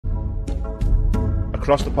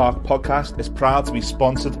Across the Park podcast is proud to be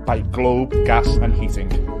sponsored by Globe Gas and Heating.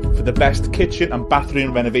 For the best kitchen and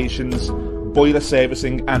bathroom renovations, boiler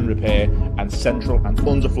servicing and repair, and central and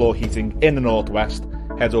underfloor heating in the Northwest,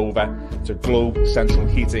 head over to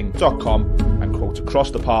globecentralheating.com and quote Across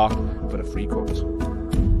the Park for a free quote.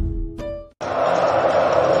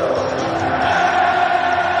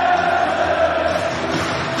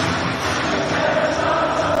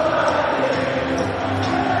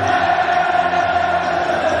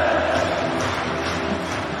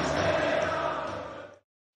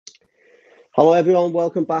 Hello everyone,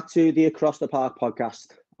 welcome back to the Across the Park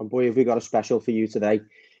podcast. And boy, have we got a special for you today.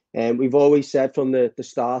 We've always said from the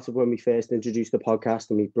start of when we first introduced the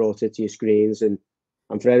podcast and we brought it to your screens, and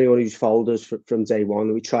for anyone who's followed us from day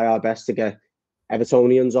one, we try our best to get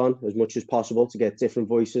Evertonians on as much as possible, to get different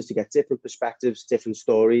voices, to get different perspectives, different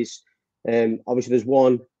stories. Obviously, there's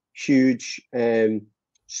one huge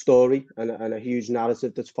story and a huge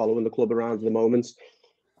narrative that's following the club around at the moment.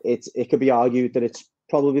 It could be argued that it's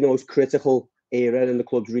probably the most critical era in the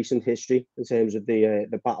club's recent history in terms of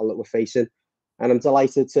the battle that we're facing. And I'm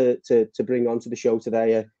delighted to bring onto the show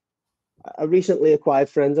today a recently acquired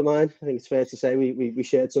friend of mine. I think it's fair to say we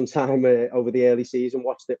shared some time over the early season,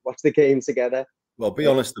 watched the game together. Well, be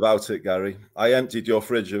honest about it, Gary. I emptied your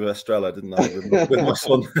fridge of Estrella, didn't I, with my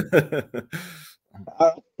son?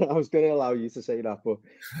 I was going to allow you to say that, but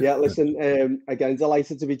yeah, listen, again,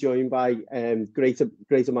 delighted to be joined by Greater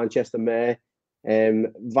Manchester Mayor,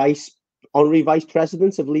 Honorary Vice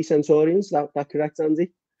President of Lee Centurions. That correct,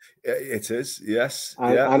 Andy? It is, yes.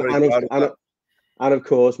 And of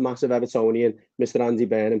course, massive Evertonian, Mr. Andy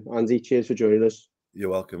Burnham. Andy, cheers for joining us.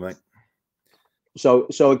 You're welcome, mate. So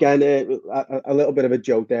again, a little bit of a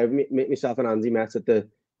joke there. Myself and Andy met at the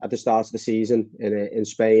start of the season in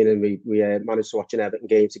Spain, and we managed to watch an Everton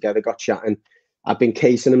game together. Got chatting. I've been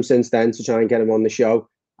casing him since then to try and get him on the show.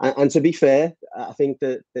 And to be fair, I think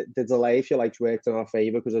that the delay, if you like, worked in our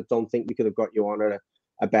favour, because I don't think we could have got you on at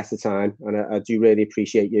a better time. And I do really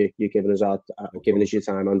appreciate you giving us your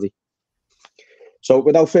time, Andy. So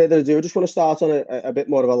without further ado, I just want to start on a bit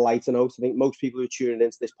more of a lighter note. I think most people who are tuning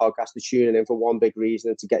into this podcast are tuning in for one big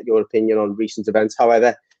reason, to get your opinion on recent events.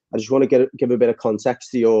 However, I just want to give a bit of context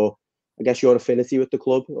to your affinity with the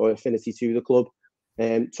club, or affinity to the club.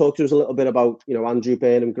 Talk to us a little bit about, Andrew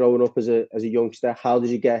Burnham growing up as a youngster. How did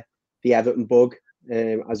you get the Everton bug,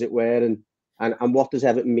 as it were, and what does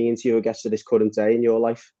Everton mean to you, I guess, to this current day in your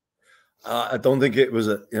life? I don't think it was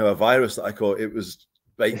a virus that I caught. It was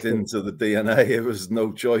baked into the DNA. It was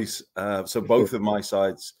no choice. So both of my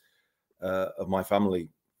sides of my family,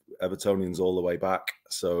 Evertonians all the way back.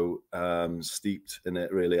 So steeped in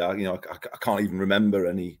it, really. I can't even remember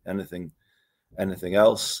anything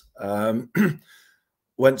else.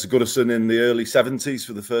 Went to Goodison in the early 70s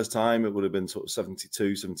for the first time. It would have been sort of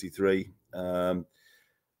 72, 73.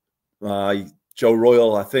 Joe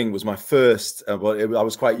Royal, I think, was my first, but I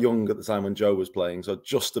was quite young at the time when Joe was playing, so I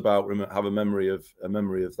just about have a memory of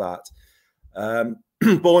that.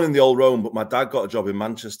 Born in the Old Rome, but my dad got a job in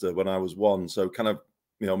Manchester when I was 1, so kind of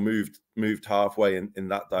moved halfway in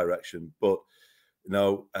that direction. But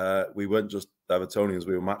we weren't just Evertonians;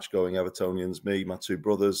 we were match-going Evertonians. Me, my 2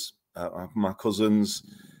 brothers, my cousins.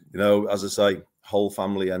 As I say, whole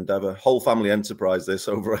family endeavour, whole family enterprise. This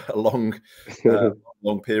over a long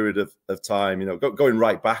period of time. Going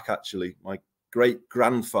right back, actually. My great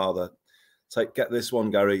grandfather. Get this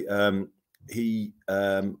one, Gary. He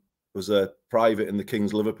was a private in the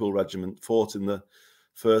King's Liverpool Regiment. Fought in the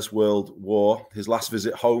First World War. His last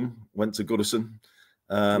visit home went to Goodison.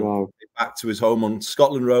 Wow. Back to his home on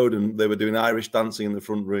Scotland Road, and they were doing Irish dancing in the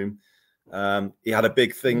front room. He had a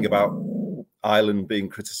big thing about Ireland being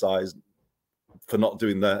criticised for not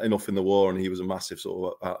doing enough in the war, and he was a massive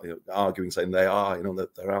sort of arguing, saying they are,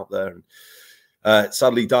 that they're out there. And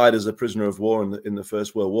sadly, died as a prisoner of war in the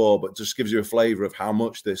First World War. But just gives you a flavour of how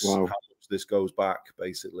much this goes back,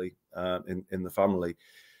 basically, in the family.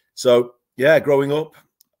 So yeah, growing up,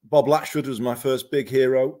 Bob Latchford was my first big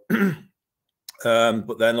hero.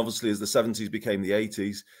 But then, obviously, as the 70s became the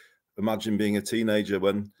 80s, imagine being a teenager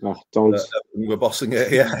when we were bossing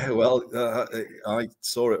it. Yeah, well, I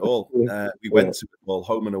saw it all. We went to it all,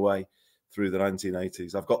 home and away, through the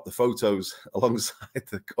 1980s. I've got the photos alongside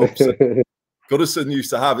the cups. Goodison used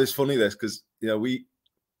to have, it's funny this, because we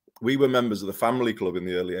were members of the family club in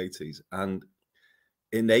the early 80s, and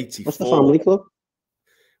in 84. What's the family club?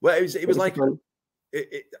 Well, it was like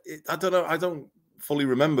I don't know. I don't fully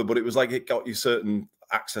remember, but it was like it got you certain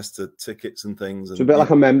access to tickets and things. And, so a bit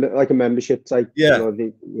like a membership type. Yeah.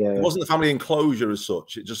 It wasn't a family enclosure as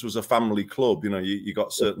such. It just was a family club. You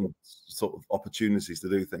got certain sort of opportunities to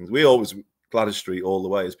do things. We always Gladys Street all the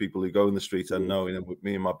way, as people who go in the street and know, you know, with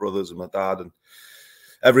me and my brothers and my dad and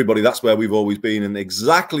everybody. That's where we've always been, in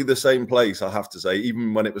exactly the same place. I have to say,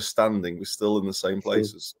 even when it was standing, we're still in the same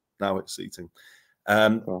place as now it's seating.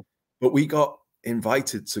 But we got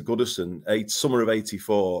invited to Goodison, summer of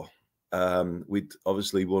 '84. We'd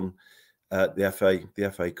obviously won the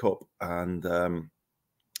FA Cup and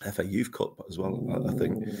FA Youth Cup as well, I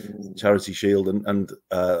think, Charity Shield, and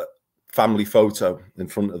family photo in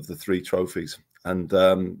front of the 3 trophies. And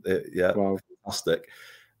wow. Fantastic.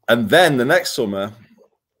 And then the next summer,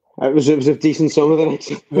 it was a decent summer the next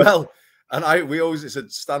summer. Well, and it's a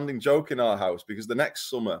standing joke in our house, because the next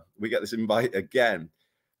summer we get this invite again,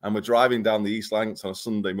 and we're driving down the East Lancs on a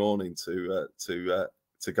Sunday morning to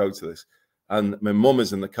go to this. And my mum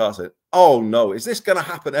is in the car saying, "Oh no, is this going to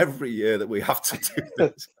happen every year that we have to do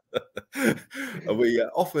this?" And we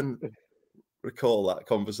often recall that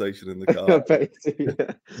conversation in the car.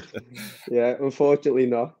 Yeah, unfortunately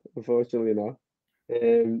not. Unfortunately not.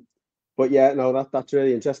 But yeah, no, that's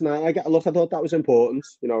really interesting. I thought that was important.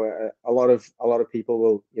 You know, a lot of people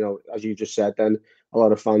will, you know, as you just said, then a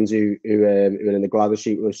lot of fans who are in the Gladys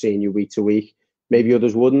Street will have seen you week to week. Maybe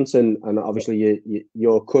others wouldn't, and obviously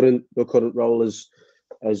your current role as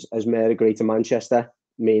Mayor of Greater Manchester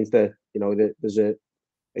means that, you know, that there's a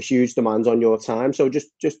huge demand on your time. So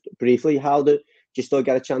just briefly, do you still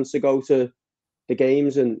get a chance to go to the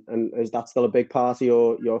games, and is that still a big part of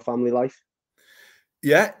your family life?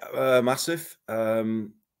 Yeah, massive.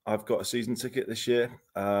 I've got a season ticket this year.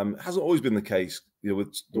 It hasn't always been the case, you know,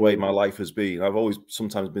 with the way my life has been. I've always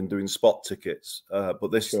sometimes been doing spot tickets,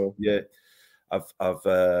 but this year I've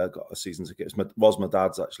got a season ticket. It was my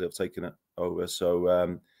dad's, actually. I've taken it over.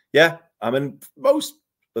 So yeah, I mean, most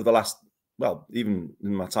of the last, well, even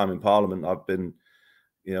in my time in Parliament, I've been,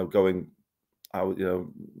 you know, going out, you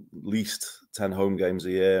know, at least 10 home games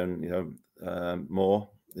a year, and, you know, more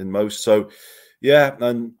in most. So yeah,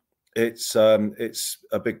 and it's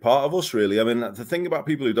a big part of us, really. I mean, the thing about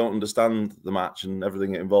people who don't understand the match and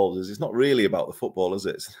everything it involves is it's not really about the football, is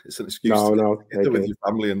it? It's an excuse to get with your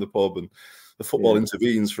family in the pub, and the football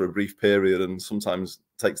intervenes for a brief period and sometimes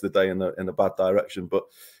takes the day in a bad direction. But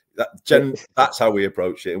that's how we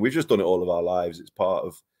approach it, and we've just done it all of our lives. It's part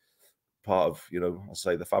of, you know, I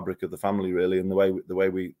say, the fabric of the family, really, and the way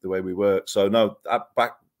we work. So no,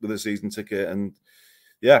 back with a season ticket, and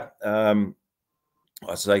yeah,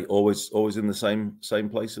 I say always in the same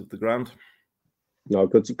place of the ground. No,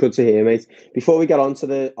 good to hear, mate. Before we get on to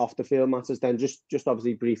the off the field matters, then just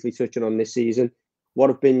obviously briefly touching on this season, what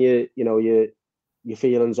have been your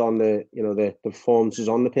feelings on the performances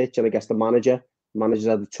on the pitch, and I guess the manager's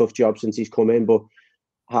had a tough job since he's come in, but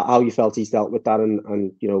how you felt he's dealt with that,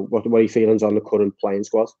 and you know, what are your feelings on the current playing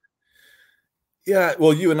squad? Yeah,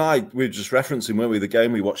 well, you and I, we were just referencing, weren't we, the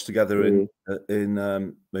game we watched together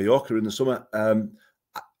in Mallorca in the summer.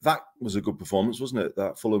 That was a good performance, wasn't it?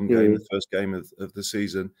 That Fulham game, the first game of the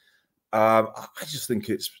season. I just think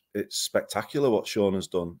it's spectacular what Sean has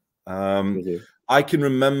done. I can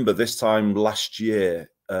remember this time last year,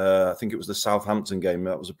 I think it was the Southampton game.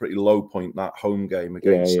 That was a pretty low point, that home game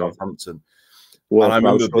against Southampton. Well, and I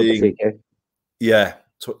remember being,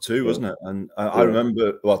 two, wasn't it? And I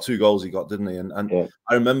remember, well, 2 goals he got, didn't he? And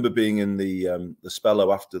I remember being in the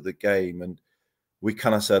Spello after the game, and we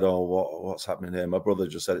kind of said, "Oh, what's happening here?" My brother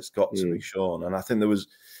just said, "It's got to be Sean." And I think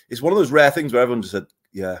it's one of those rare things where everyone just said,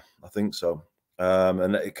 "Yeah, I think so,"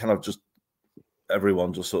 and it kind of just,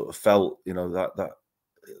 everyone just sort of felt, you know, that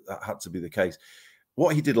had to be the case.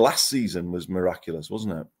 What he did last season was miraculous,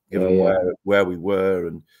 wasn't it? Given where we were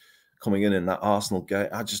and coming in that Arsenal game,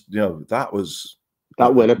 I just, you know, that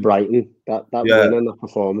win at Brighton, that win and that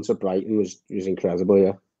performance at Brighton was incredible.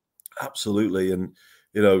 Yeah, absolutely. And,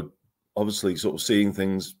 you know, obviously sort of seeing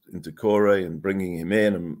things in Decore and bringing him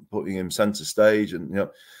in and putting him centre stage, and, you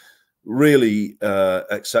know, really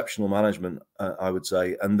exceptional management, I would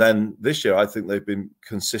say. And then this year, I think they've been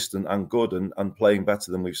consistent and good, and playing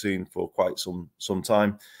better than we've seen for quite some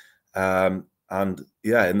time. And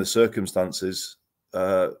yeah, in the circumstances,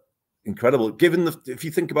 incredible. Given if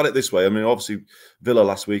you think about it this way, I mean, obviously Villa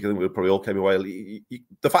last week, I think we probably all came away.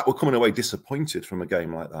 The fact we're coming away disappointed from a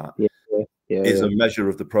game like that is a measure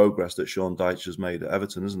of the progress that Sean Dyche has made at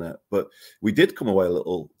Everton, isn't it? But we did come away a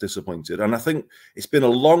little disappointed, and I think it's been a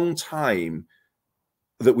long time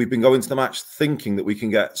that we've been going to the match thinking that we can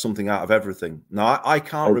get something out of everything. Now, I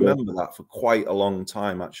can't remember that for quite a long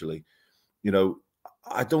time, actually. You know,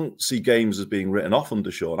 I don't see games as being written off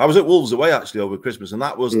under Sean. I was at Wolves away, actually, over Christmas, and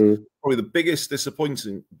that was probably the biggest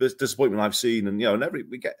disappointment I've seen. And, you know, and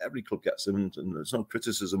every club gets him, and there's no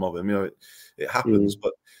criticism of him. You know, it happens.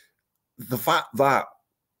 But the fact that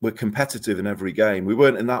we're competitive in every game. We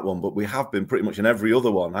weren't in that one, but we have been pretty much in every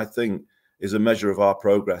other one, I think, is a measure of our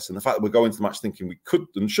progress. And the fact that we're going to the match thinking we could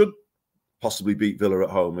and should possibly beat Villa at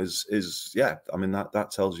home is yeah, I mean,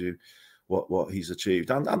 that tells you what he's achieved.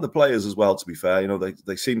 And the players as well, to be fair. You know,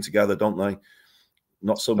 they seem together, don't they?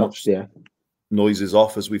 Not so much noises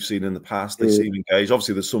off as we've seen in the past. They seem engaged.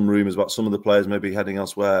 Obviously, there's some rumours about some of the players maybe heading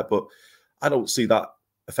elsewhere, but I don't see that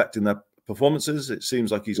affecting their performances. It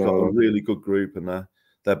seems like he's got a really good group and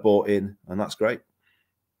they're bought in, and that's great.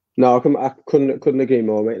 No, I couldn't agree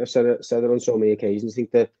more, mate. I've said it on so many occasions. I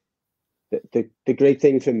think that the great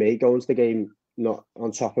thing for me going to the game, not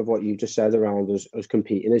on top of what you just said around us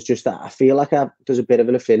competing, is just that I feel like there's a bit of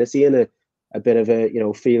an affinity and a bit of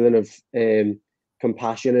a feeling of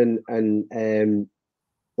compassion and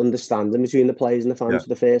understanding between the players and the fans for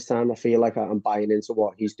the first time. I feel like I'm buying into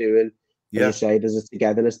what he's doing. As you say, there's a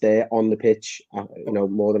togetherness there on the pitch,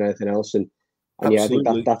 more than anything else. And yeah, I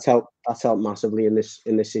think that's helped massively in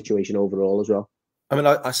this situation overall as well. I mean,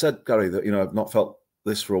 I said, Gary, that I've not felt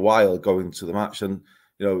this for a while going to the match, and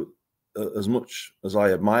as much as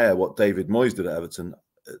I admire what David Moyes did at Everton,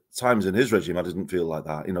 at times in his regime I didn't feel like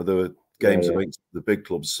that. There were games against the big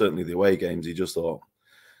clubs, certainly the away games. He just thought,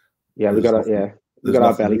 we got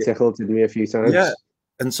our belly tickled, didn't we, a few times? Yeah,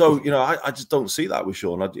 and so I just don't see that with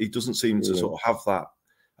Sean. He doesn't seem to sort of have that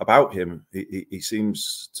about him. He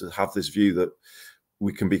seems to have this view that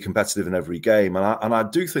we can be competitive in every game, and I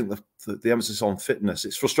do think the emphasis on fitness,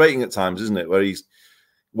 it's frustrating at times, isn't it, where he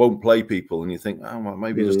won't play people and you think, oh, well,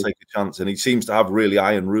 maybe just take a chance, and he seems to have really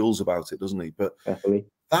iron rules about it, doesn't he? But definitely,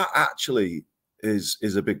 that actually is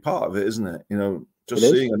a big part of it, isn't it? Just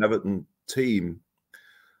seeing an Everton team,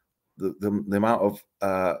 the amount of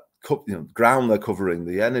ground they're covering,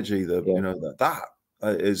 the energy, that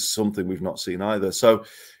is something we've not seen either. So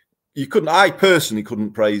I personally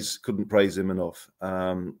couldn't praise him enough.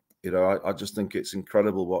 I just think it's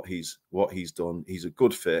incredible what he's done. He's a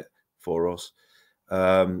good fit for us.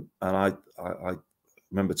 And I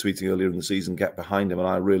remember tweeting earlier in the season, get behind him. And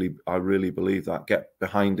I really believe that. Get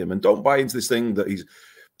behind him and don't buy into this thing that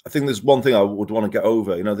I think there's one thing I would want to get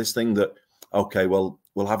over, this thing that, okay, well,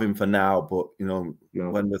 we'll have him for now, but,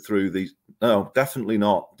 when we're through these, no, definitely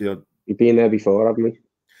not. You've been there before, haven't we?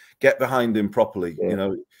 Get behind him properly.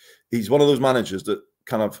 Yeah. He's one of those managers that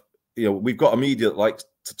kind of, we've got a media that likes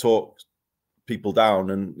to talk people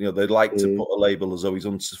down, and they'd like to put a label as though he's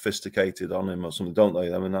unsophisticated on him or something, don't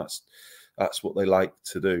they? I mean, that's what they like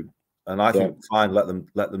to do, and I think fine, let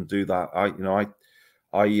them do that.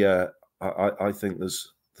 I think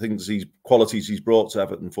there's qualities he's brought to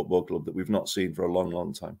Everton Football Club that we've not seen for a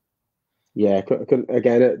long time. Yeah,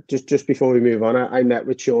 again, just before we move on, I met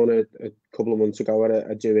with Sean a couple of months ago at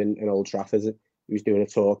a doing in Old Trafford. He was doing a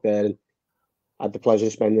talk there, and I had the pleasure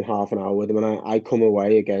of spending half an hour with him. And I come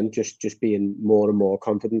away again just being more and more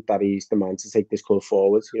confident that he's the man to take this club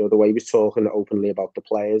forward. The way he was talking openly about the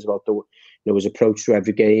players, about his approach to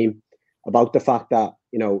every game, about the fact that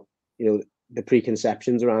the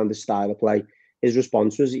preconceptions around the style of play. His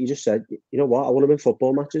response was, he just said, "You know what? I want to win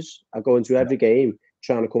football matches. I go into every game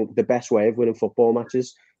trying to come up with the best way of winning football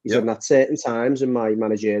matches." He said, and at certain times in my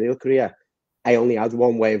managerial career, I only had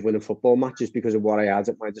one way of winning football matches because of what I had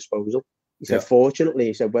at my disposal. He said, fortunately,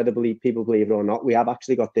 he said, whether people believe it or not, we have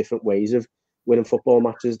actually got different ways of winning football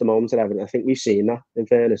matches at the moment at Everton. I think we've seen that, in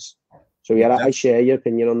fairness. So, I share your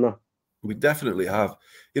opinion on that. We definitely have.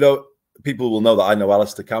 People will know that I know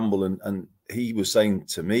Alistair Campbell, and he was saying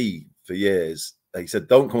to me for years, he said,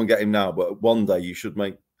 don't come and get him now, but one day you should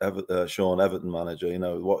make Sean Everton manager.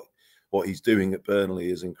 What he's doing at Burnley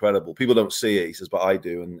is incredible. People don't see it, he says, but I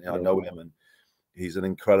do, and I know him, and he's an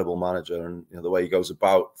incredible manager, and the way he goes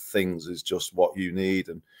about things is just what you need.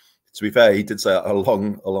 And to be fair, he did say that a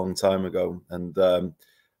long time ago, and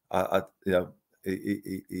he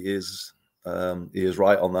is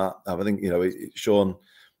right on that. I think Sean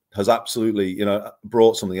has absolutely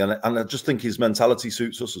brought something, and I just think his mentality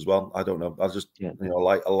suits us as well. I don't know, I just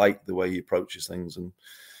I like the way he approaches things, and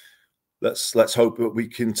let's hope that we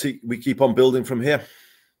keep on building from here.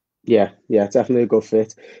 Yeah, definitely a good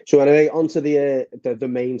fit. So anyway, on to the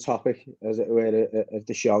main topic, as it were, of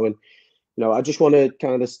the show. And, I just want to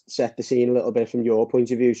kind of set the scene a little bit from your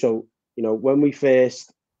point of view. So, when we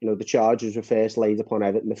first, the charges were first laid upon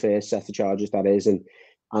Everton, the first set of charges, that is, and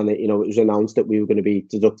it was announced that we were going to be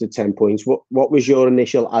deducted 10 points. What was your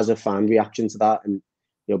initial, as a fan, reaction to that? And,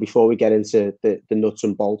 before we get into the nuts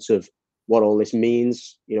and bolts of what all this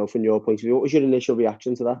means, from your point of view, what was your initial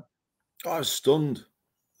reaction to that? I was stunned.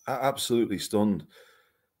 Absolutely stunned.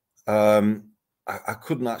 I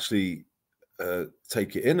couldn't actually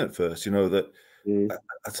take it in at first. That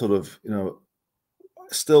I sort of,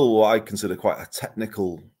 still what I consider quite a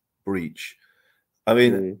technical breach. I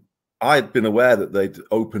mean, I'd been aware that they'd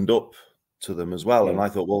opened up to them as well, and I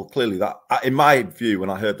thought, well, clearly that, in my view, when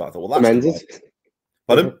I heard that, I thought, well, that's commended.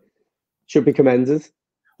 Pardon? Should be commended.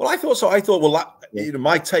 Well, I thought so. I thought, well, that, you know,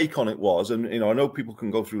 my take on it was, and you know, I know people can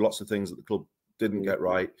go through lots of things that the club didn't get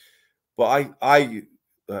right, but I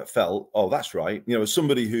felt, oh, that's right. You know, as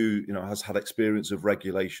somebody who, you know, has had experience of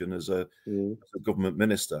regulation as a government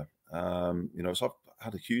minister, you know, so I've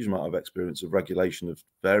had a huge amount of experience of regulation of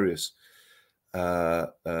various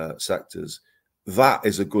sectors. That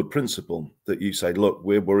is a good principle, that you say, look,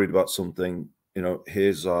 we're worried about something, you know,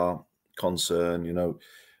 here's our concern, you know,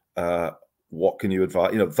 what can you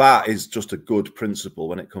advise? You know, that is just a good principle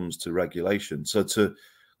when it comes to regulation. So to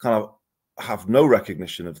kind of have no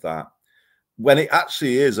recognition of that, when it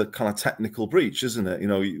actually is a kind of technical breach, isn't it? You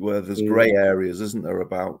know, where there's grey areas, isn't there,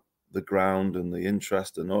 about the ground and the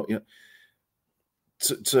interest and all, you know,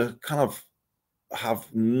 to kind of have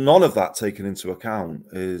none of that taken into account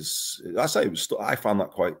is, I say, it was, I found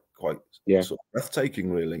that quite sort of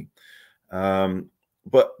breathtaking, really.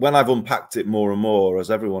 But when I've unpacked it more and more,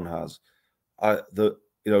 as everyone has, you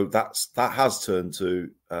know, that has turned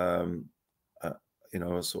to you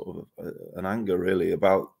know, a sort of an anger, really,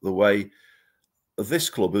 about the way this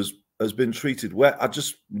club has been treated. Where I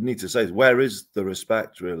just need to say, where is the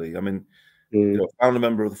respect, really? I mean, you know, founder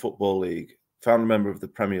member of the Football League, founder member of the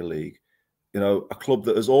Premier League, you know, a club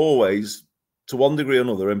that has always, to one degree or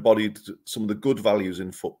another, embodied some of the good values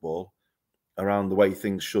in football around the way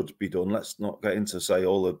things should be done. Let's not get into, say,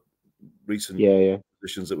 all the recent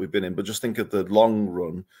positions that we've been in, but just think of the long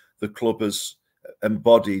run. The club has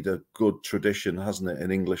embodied a good tradition, hasn't it,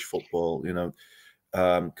 in English football? You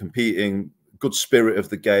know, competing, good spirit of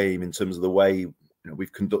the game in terms of the way, you know,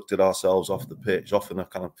 we've conducted ourselves off the pitch. Often a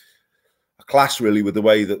kind of a clash, really, with the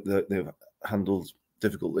way that they've handled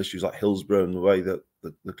difficult issues like Hillsborough and the way that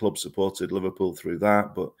the club supported Liverpool through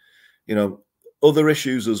that. But, you know, other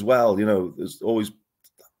issues as well. You know, there's always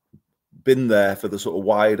been there for the sort of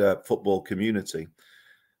wider football community.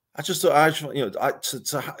 I just thought, you know,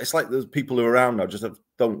 it's like there's people who are around now just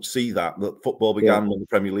don't see that football began when the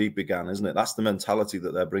Premier League began, isn't it? That's the mentality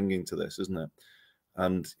that they're bringing to this, isn't it?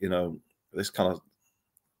 And, you know, this kind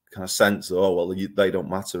of sense of, oh, well, they don't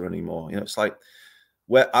matter anymore. You know, it's like,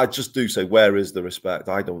 where I just do say, where is the respect?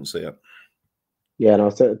 I don't see it. Yeah, no,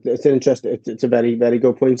 it's an interesting, it's a very, very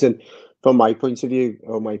good point. And from my point of view,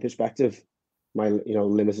 or my perspective, my, you know,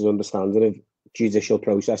 limited understanding of judicial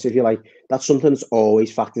process, if you like, that's something that's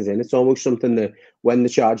always factored in. It's almost something that when the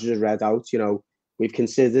charges are read out, you know, we've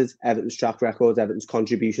considered Everton's track record, Everton's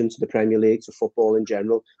contribution to the Premier League, to football in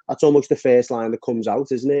general. That's almost the first line that comes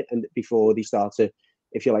out, isn't it? And before they start to,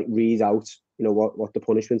 if you like, read out, you know, what the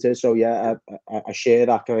punishment is. So yeah, I share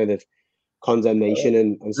that kind of condemnation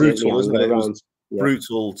and brutal, isn't it? Around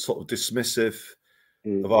brutal, sort of dismissive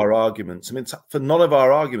of our arguments. I mean, for none of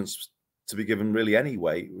our arguments to be given really any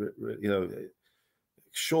weight, you know,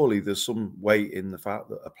 surely there's some weight in the fact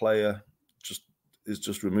that a player is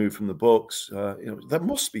just removed from the books. You know, there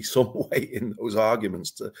must be some weight in those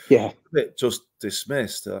arguments to it just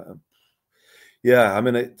dismissed. Yeah, I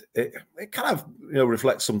mean, it kind of, you know,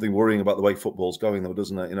 reflects something worrying about the way football's going, though,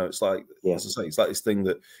 doesn't it? You know, it's like, as I say, it's like this thing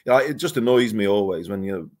that, you know, it just annoys me always when,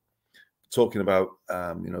 you know, talking about,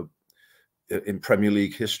 you know, in Premier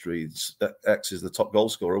League history, X is the top goal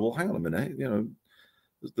scorer. Well, hang on a minute, you know,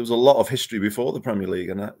 there was a lot of history before the Premier League,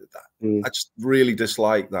 and I just really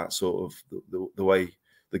dislike that sort of the way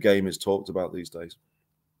the game is talked about these days.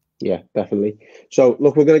 Yeah, definitely. So,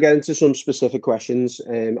 look, we're going to get into some specific questions.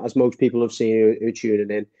 As most people have seen who are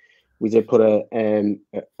tuning in, we did put a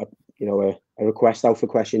request out for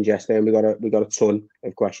questions yesterday, and we got a ton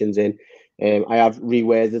of questions in. I have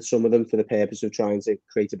reworded some of them for the purpose of trying to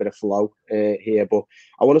create a bit of flow here. But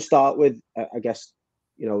I want to start with, I guess,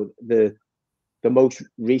 you know, the most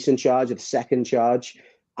recent charge, the second charge,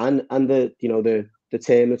 and the, you know, the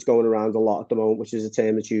term that's going around a lot at the moment, which is a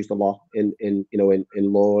term that's used a lot in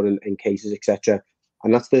law and in cases, etc.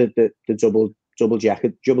 And that's the double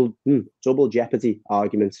jeopardy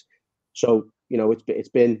argument. So, you know, it's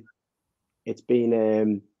been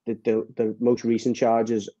the most recent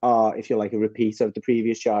charges are, if you like, a repeat of the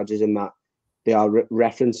previous charges, in that they are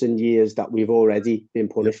referencing years that we've already been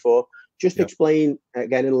punished for. Just explain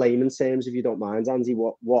again in layman's terms, if you don't mind, Andy,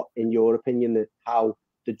 what in your opinion, how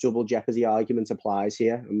the double jeopardy argument applies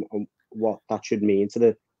here, and what that should mean to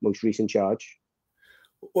the most recent charge.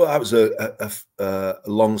 Well, that was a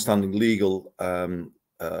long-standing legal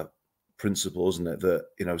principle, isn't it? That,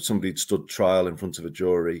 you know, somebody had stood trial in front of a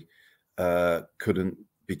jury couldn't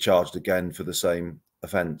be charged again for the same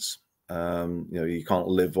offence. You can't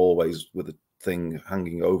live always with a thing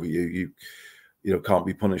hanging over you. You can't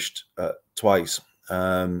be punished twice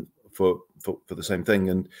for the same thing,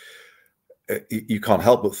 and you can't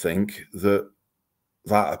help but think that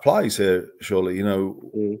applies here. Surely,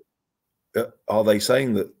 are they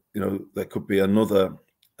saying that there could be another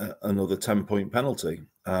 10-point penalty,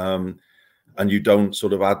 and you don't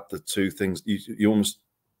sort of add the two things? You almost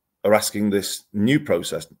are asking this new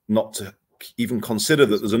process not to even consider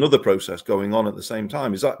that there's another process going on at the same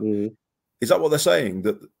time. Is that what they're saying,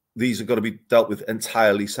 that these are going to be dealt with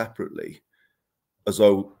entirely separately, as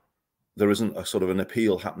though there isn't a sort of an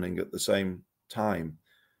appeal happening at the same time?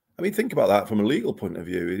 I mean, think about that from a legal point of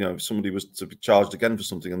view. If somebody was to be charged again for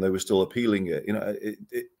something and they were still appealing it,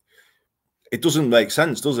 it doesn't make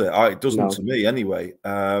sense, does it? It doesn't to me anyway.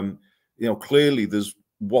 Clearly there's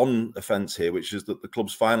one offence here, which is that the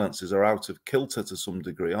club's finances are out of kilter to some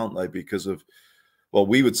degree, aren't they? Because of, well,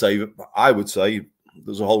 I would say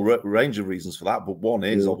there's a whole range of reasons for that, but one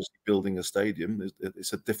is obviously building a stadium.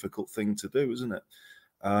 It's a difficult thing to do, isn't it?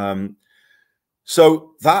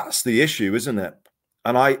 So that's the issue, isn't it?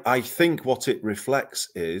 And I think what it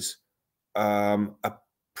reflects is a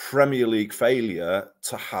Premier League failure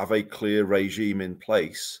to have a clear regime in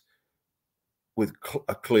place with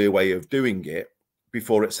a clear way of doing it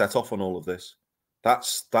before it set off on all of this.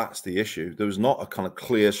 That's the issue. There was not a kind of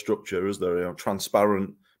clear structure, is there? A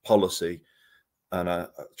transparent policy and a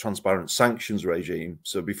transparent sanctions regime.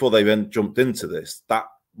 So before they then jumped into this, that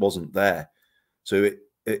wasn't there. So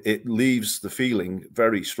it leaves the feeling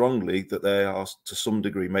very strongly that they are to some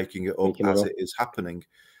degree making it up as it is happening.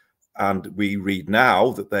 And we read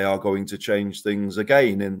now that they are going to change things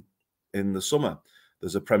again in the summer.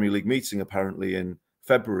 There's a Premier League meeting apparently in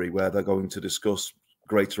February where they're going to discuss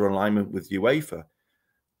greater alignment with UEFA,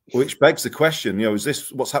 which begs the question, is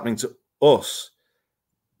this what's happening to us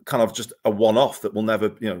kind of just a one-off that will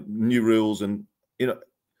never, new rules? And,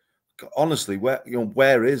 honestly,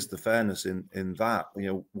 where is the fairness in that?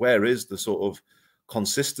 Where is the sort of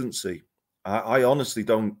consistency? I honestly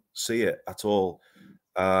don't see it at all.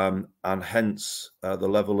 And hence the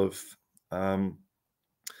level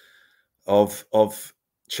of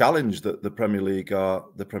challenge that the Premier League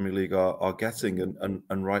are getting,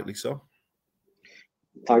 and rightly so.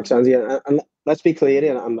 Thanks, Andy. And let's be clear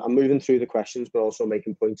here. I'm moving through the questions, but also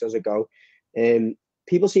making points as I go.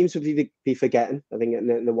 People seem to be forgetting, I think,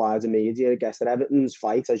 in the wider media, I guess, that Everton's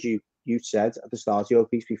fight, as you said at the start of your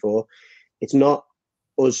piece before, it's not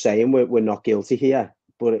us saying we're not guilty here,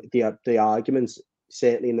 but the arguments,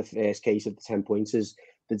 certainly in the first case of the 10 points, is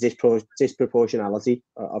the disproportionality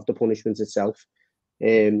of the punishment itself.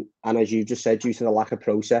 And as you just said, due to the lack of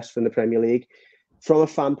process from the Premier League, from a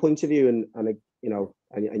fan point of view, and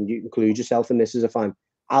you include yourself in this as a fan,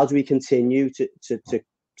 how do we continue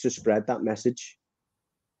to spread that message?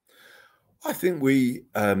 I think we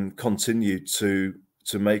continue to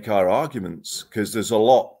make our arguments, because there's a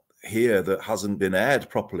lot here that hasn't been aired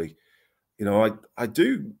properly. I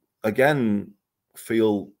do again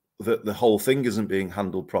feel that the whole thing isn't being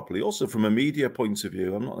handled properly. Also, from a media point of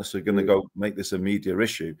view, I'm not necessarily going to go make this a media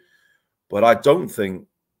issue, but I don't think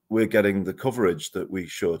we're getting the coverage that we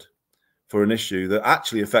should for an issue that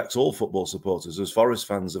actually affects all football supporters, as Forest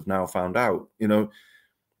fans have now found out. The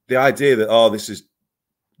idea that, this is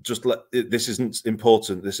this isn't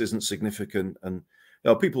important, this isn't significant, and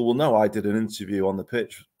people will know I did an interview on the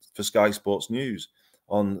pitch for Sky Sports News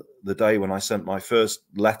on the day when I sent my first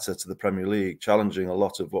letter to the Premier League, challenging a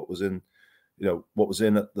lot of what was in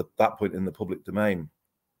at that point in the public domain,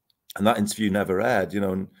 and that interview never aired.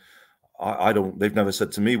 And I don't. They've never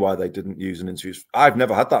said to me why they didn't use an interview. I've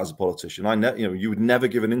never had that as a politician. You would never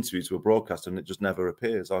give an interview to a broadcaster and it just never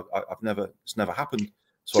appears. It's never happened.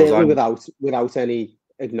 Certainly without any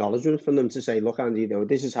acknowledgement from them to say, look, Andy,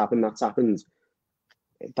 this has happened, that's happened.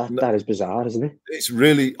 That is bizarre, isn't it? It's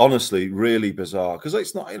really, honestly, really bizarre, because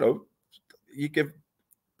it's not, you give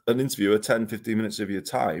an interviewer 10, 15 minutes of your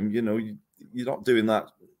time, you're not doing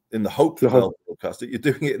that in the hope that they'll broadcast it. You're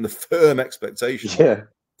doing it in the firm expectation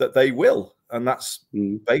that they will. And that's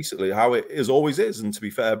basically how it always is. And to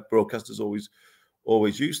be fair, broadcasters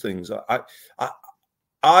always use things.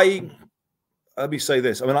 Let me say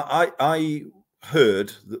this. I mean, I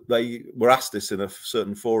heard that they were asked this in a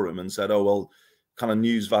certain forum and said, oh, well, kind of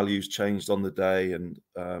news values changed on the day, and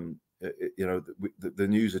the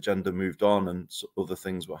news agenda moved on and other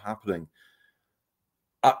things were happening.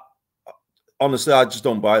 Honestly, I just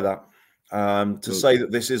don't buy that. To say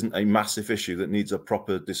that this isn't a massive issue that needs a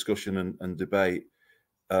proper discussion and debate,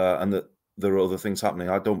 and that there are other things happening,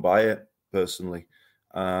 I don't buy it personally.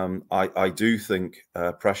 I do think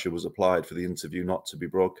pressure was applied for the interview not to be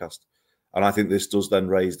broadcast. And I think this does then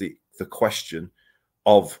raise the question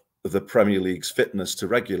of the Premier League's fitness to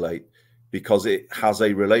regulate, because it has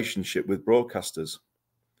a relationship with broadcasters.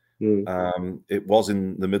 It was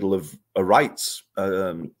in the middle of a rights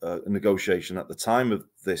negotiation at the time of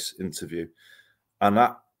this interview, and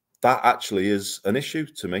that actually is an issue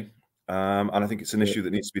to me, and I think it's an issue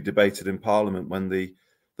that needs to be debated in Parliament when the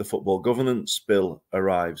football governance bill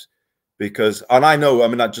arrives. Because, and I know, I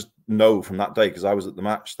mean, I just know from that day, because I was at the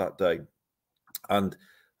match that day, and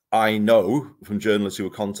I know from journalists who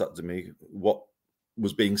were contacting me what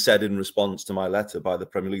was being said in response to my letter by the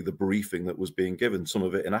Premier League, the briefing that was being given, some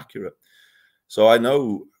of it inaccurate. So I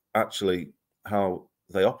know actually how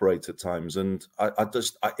they operate at times, and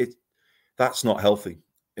that's not healthy.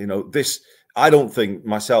 You know, this, I don't think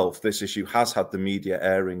myself this issue has had the media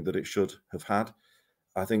airing that it should have had.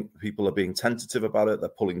 I think people are being tentative about it. They're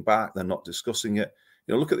pulling back. They're not discussing it.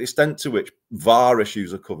 You know, look at the extent to which VAR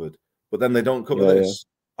issues are covered, but then they don't cover this.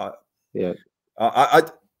 I'm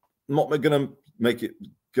not going to make it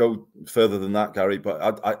go further than that, Gary,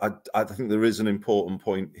 but I think there is an important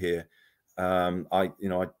point here. I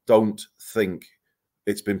don't think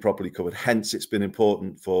it's been properly covered. Hence, it's been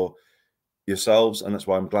important for yourselves, and that's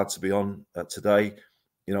why I'm glad to be on today.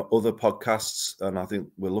 You know, other podcasts, and I think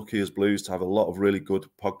we're lucky as Blues to have a lot of really good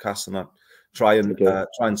podcasts, and I try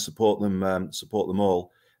and support them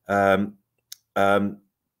all.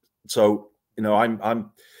 So you know,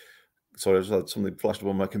 I'm sorry, I just had something flashed up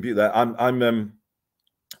on my computer there. I'm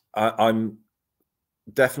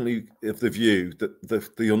definitely of the view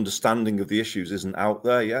that the understanding of the issues isn't out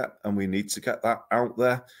there yet, and we need to get that out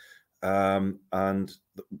there, and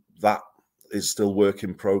that is still work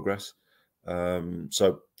in progress. Yeah,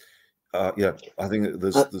 I think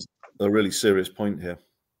there's a really serious point here.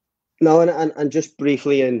 No, and just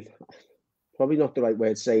briefly, and probably not the right way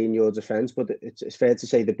to say in your defence, but it's fair to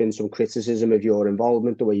say there's been some criticism of your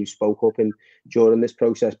involvement, the way you spoke up during this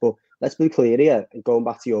process. But let's be clear here, and going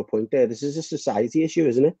back to your point there, this is a society issue,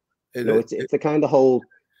 isn't it? It's the kind of whole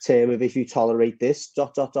term of, if you tolerate this, ... You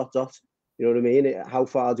know what I mean? How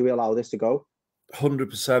far do we allow this to go?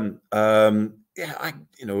 100%. Yeah,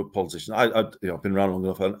 a politician. I've been around long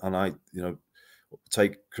enough, and I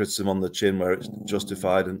take criticism on the chin where it's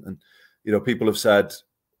justified. And people have said,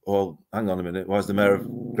 well, hang on a minute, why is the mayor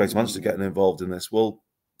of Greater Manchester getting involved in this? Well,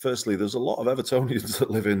 firstly, there's a lot of Evertonians that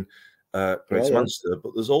live in Greater Manchester,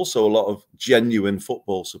 but there's also a lot of genuine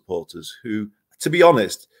football supporters who, to be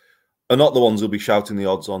honest, are not the ones who'll be shouting the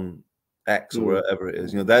odds on X or wherever it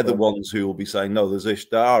is. They're the ones who will be saying, no,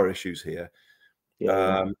 there are issues here.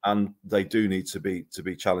 And they do need to be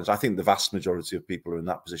challenged. I think the vast majority of people are in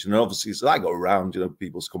that position. And obviously, as I go around,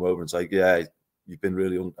 people's come over and say, yeah, you've been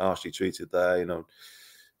really harshly treated there,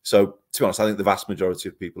 So to be honest, I think the vast majority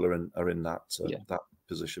of people are in that that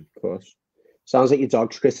position. Of course. Sounds like your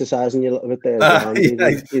dog's criticising you a little bit there.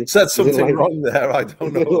 He said something wrong there. I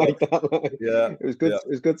don't know. Like that. Yeah, it was good. It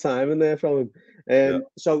was good timing there from him.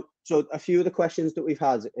 So a few of the questions that we've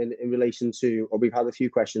had in relation to, or we've had a few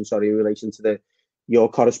questions, in relation to your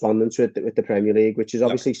correspondence with the Premier League, which is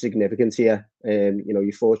obviously significant here.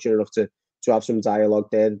 You're fortunate enough to have some dialogue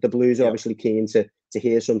there. The Blues are obviously keen to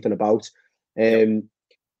hear something about.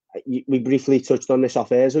 We briefly touched on this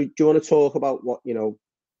off air. So do you want to talk about what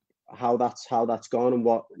how that's gone, and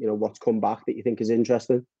what what's come back that you think is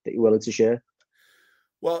interesting that you're willing to share?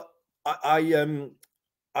 Well, I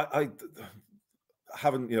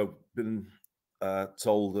haven't been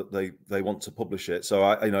told that they want to publish it,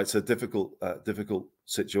 so it's a difficult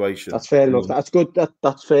situation. That's fair enough. That's good.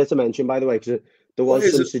 That's fair to mention, by the way, because there was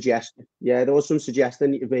some suggestion. Yeah, there was some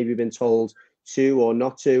suggestion that you've maybe been told to or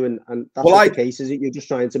not to, and that's not the case, is it? You're just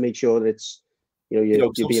trying to make sure that it's you're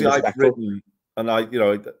being respectful.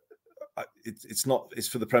 It's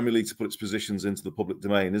for the Premier League to put its positions into the public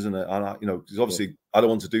domain, isn't it? And because obviously I don't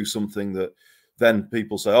want to do something that then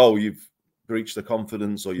people say, oh, you've breached the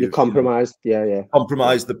confidence, or you've compromised.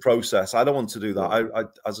 Compromised the process. I don't want to do that. I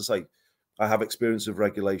as I say, I have experience of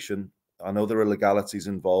regulation. I know there are legalities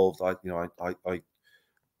involved. I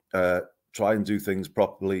try and do things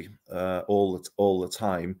properly all the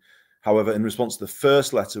time. However, in response to the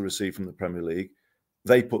first letter received from the Premier League,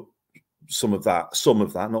 they put some of that,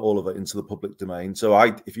 not all of it, into the public domain. So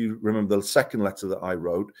if you remember the second letter that I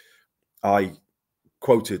wrote, I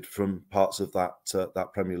quoted from parts of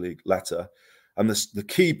that Premier League letter. And the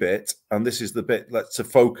key bit, and this is the bit to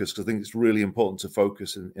focus, because I think it's really important to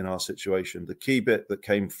focus in our situation. The key bit that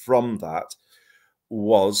came from that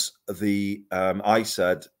was I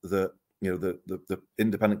said that the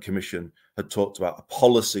independent commission had talked about a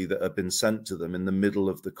policy that had been sent to them in the middle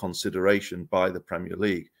of the consideration by the Premier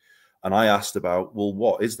League. And I asked about, well,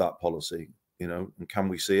 what is that policy? You know, and can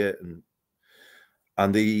we see it?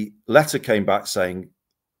 And the letter came back saying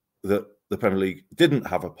that the Premier League didn't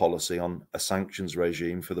have a policy on a sanctions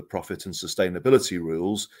regime for the profit and sustainability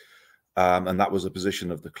rules, and that was a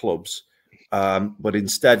position of the clubs. But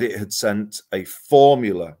instead, it had sent a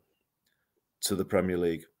formula to the Premier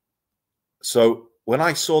League. So when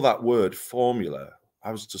I saw that word formula,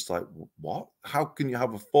 I was just like, what? How can you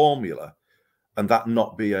have a formula and that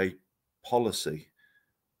not be a policy?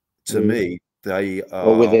 To me, they are...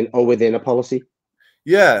 or within a policy.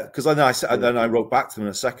 Yeah, because then I wrote back to them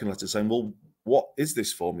in a second letter saying, well, what is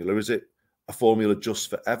this formula? Is it a formula just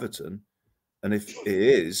for Everton? And if it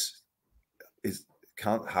is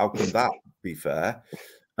how can that be fair?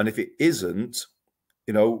 And if it isn't,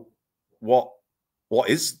 you know, what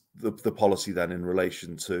is the policy then in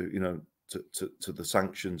relation to, you know, to the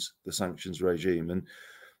sanctions regime? And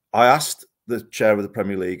I asked the chair of the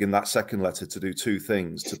Premier League in that second letter to do two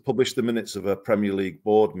things: to publish the minutes of a Premier League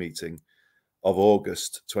board meeting of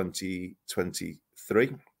August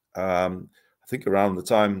 2023. I think around the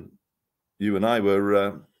time you and I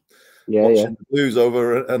were watching the Blues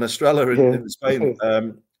over an Estrella in Spain.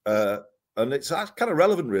 And it's kind of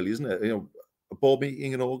relevant, really, isn't it? You know, a board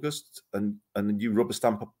meeting in August and you rubber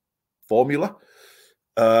stamp a formula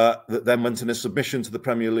that then went in a submission to the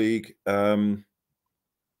Premier League,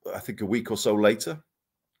 I think a week or so later.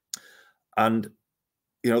 And,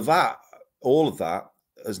 you know, all of that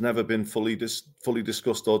has never been fully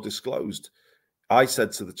discussed or disclosed. I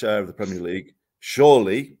said to the chair of the Premier League,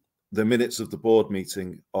 surely the minutes of the board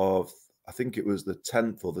meeting of, I think it was the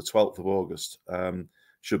 10th or the 12th of August,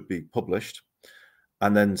 should be published.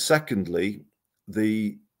 And then secondly,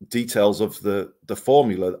 the details of the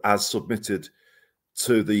formula as submitted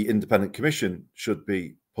to the independent commission should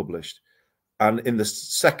be published. And in the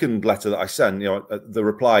second letter that I sent, you know, the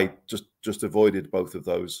reply just avoided both of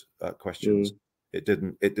those questions. It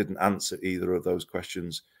didn't answer either of those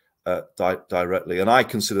questions directly, and I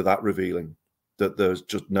consider that revealing, that there's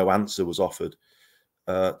just no answer was offered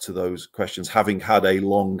to those questions, having had a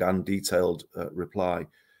long and detailed reply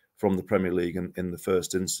from the Premier League in the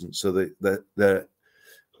first instance. So there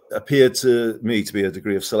appeared to me to be a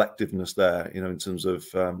degree of selectiveness there, you know, in terms of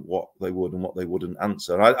what they would and what they wouldn't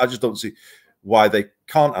answer. I just don't see why they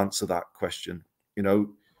can't answer that question. You know,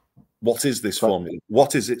 what is this formula?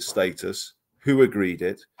 What is its status? Who agreed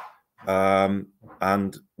it? And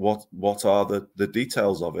what are the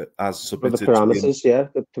details of it as submitted? The parameters,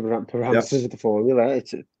 the parameters of the formula.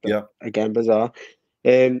 It's again bizarre.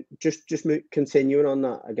 Just continuing on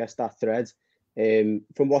that, I guess that thread.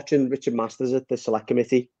 From watching Richard Masters at the Select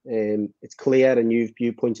Committee, it's clear, and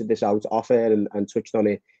you pointed this out off air and touched on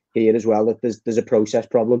it here as well, that there's a process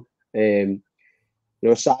problem. You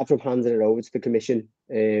know, aside from handing it over to the commission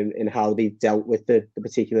in how they dealt with the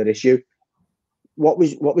particular issue, what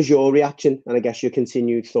was your reaction, and I guess your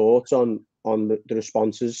continued thoughts on the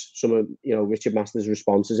responses, some of, you know, Richard Masters'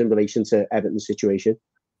 responses in relation to Everton's situation?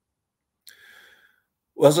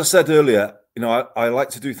 Well, as I said earlier, you know, I like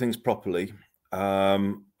to do things properly,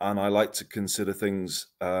 and I like to consider things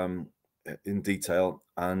in detail,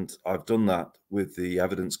 and I've done that with the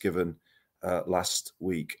evidence given last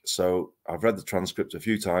week. So I've read the transcript a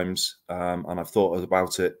few times, and I've thought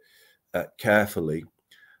about it carefully.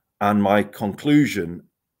 And my conclusion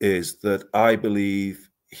is that I believe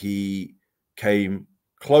he came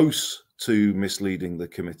close to misleading the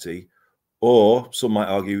committee, or some might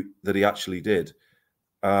argue that he actually did.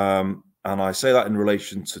 And I say that in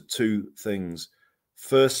relation to two things.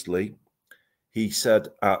 Firstly, he said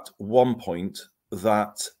at one point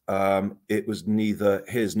that it was neither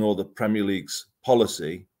his nor the Premier League's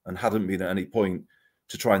policy, and hadn't been at any point,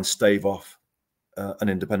 to try and stave off an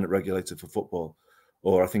independent regulator for football.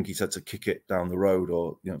 Or I think he said to kick it down the road,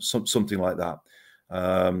 or, you know, something like that.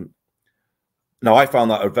 Now, I found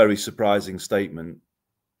that a very surprising statement,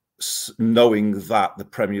 knowing that the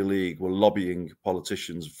Premier League were lobbying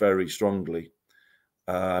politicians very strongly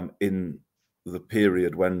in the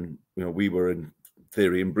period when, you know, we were in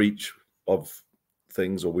theory in breach of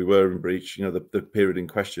things, or we were in breach. You know, the period in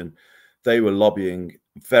question, they were lobbying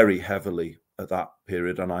very heavily at that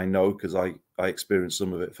period, and I know because I experienced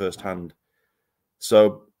some of it firsthand.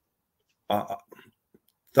 So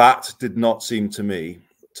that did not seem to me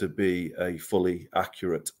to be a fully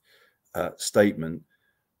accurate statement.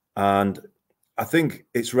 And I think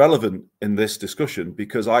it's relevant in this discussion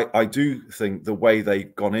because I do think the way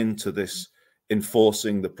they've gone into this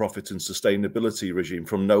enforcing the profit and sustainability regime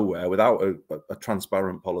from nowhere, without a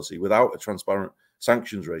transparent policy, without a transparent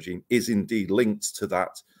sanctions regime, is indeed linked to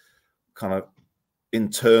that kind of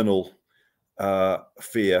internal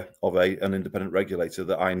fear of an independent regulator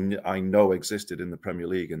that I know existed in the Premier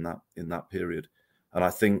League in that period, and I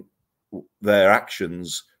think their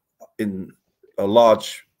actions in a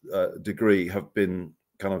large degree have been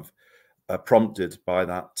kind of prompted by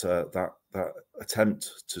that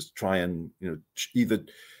attempt to try and either,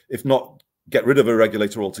 if not get rid of a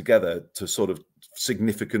regulator altogether, to sort of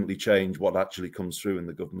significantly change what actually comes through in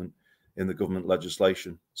the government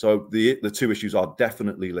legislation. So the two issues are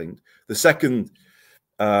definitely linked. The second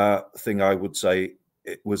thing I would say,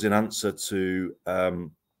 it was in answer to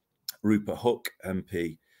Rupert Hook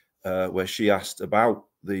MP, where she asked about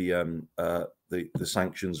the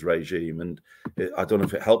sanctions regime, and I don't know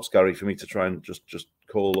if it helps, Gary, for me to try and just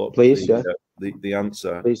call up please, the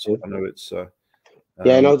answer. Please do. I know it's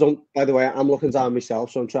yeah, no, don't. By the way, I'm looking down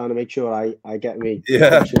myself, so I'm trying to make sure I get me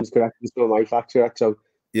questions correct and some of my facts correct. So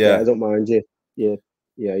yeah, I don't mind you. Yeah,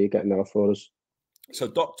 you're getting that for us. So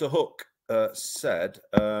Dr. Hook said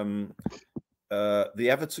the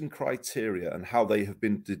Everton criteria and how they have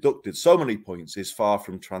been deducted so many points is far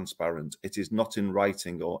from transparent. It is not in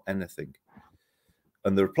writing or anything.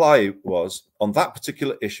 And the reply was, on that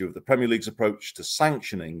particular issue of the Premier League's approach to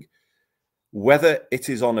sanctioning, whether it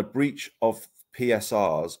is on a breach of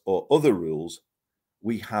PSRs or other rules,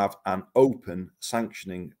 we have an open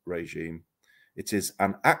sanctioning regime. It is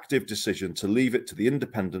an active decision to leave it to the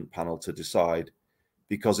independent panel to decide,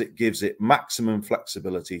 because it gives it maximum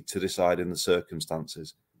flexibility to decide in the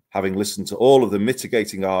circumstances, having listened to all of the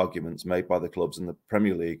mitigating arguments made by the clubs and the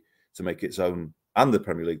Premier League to make its own, and the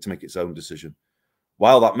Premier League to make its own decision.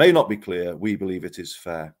 While that may not be clear, we believe it is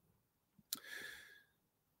fair.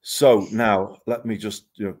 So now let me just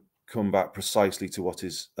come back precisely to what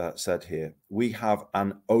is said here. We have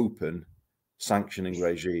an open sanctioning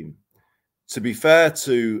regime. To be fair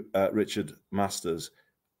to Richard Masters,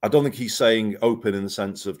 I don't think he's saying open in the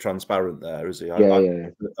sense of transparent there, is he? Yeah.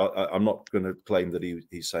 I'm not going to claim that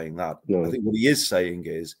he's saying that. No. I think what he is saying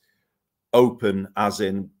is open as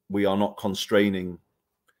in we are not constraining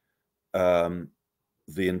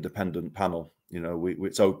the independent panel.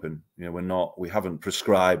 It's open. We haven't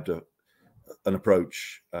prescribed an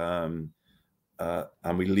approach, and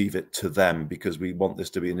we leave it to them because we want this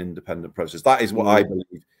to be an independent process. That is what I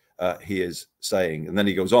believe he is saying. And then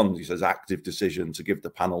he goes on, he says, active decision to give the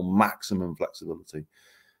panel maximum flexibility.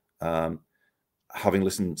 Having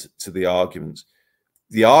listened to the arguments,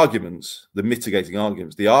 the mitigating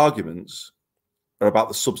arguments, the arguments are about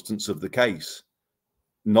the substance of the case,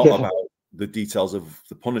 not about the details of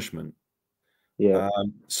the punishment.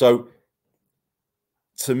 So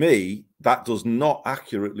to me, that does not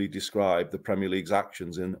accurately describe the Premier League's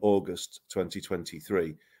actions in August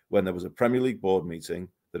 2023, when there was a Premier League board meeting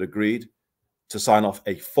that agreed to sign off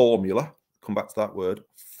a formula, come back to that word,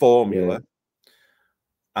 formula,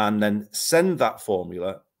 and then send that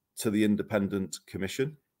formula to the independent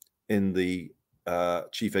commission in the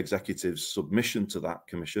chief executive's submission to that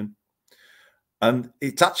commission. And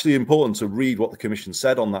it's actually important to read what the commission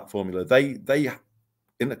said on that formula. They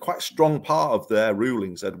in a quite strong part of their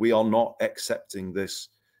ruling, said, we are not accepting this.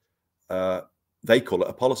 They call it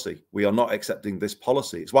a policy. We are not accepting this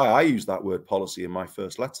policy. It's why I used that word policy in my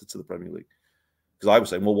first letter to the Premier League, because I was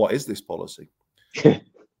saying, well, what is this policy?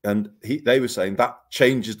 And they were saying that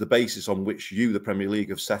changes the basis on which you, the Premier League,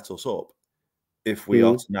 have set us up, if we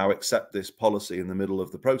are to now accept this policy in the middle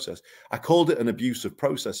of the process. I called it an abusive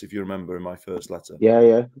process, if you remember, in my first letter.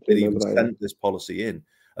 Yeah. They even sent this policy in,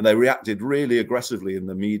 and they reacted really aggressively in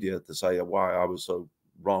the media to say why I was so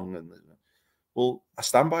wrong. And well, I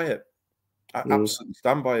stand by it. I absolutely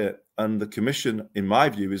stand by it. And the commission, in my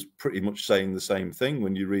view, is pretty much saying the same thing.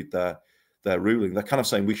 When you read their ruling, they're kind of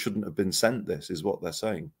saying we shouldn't have been sent this, is what they're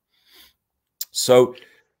saying. So,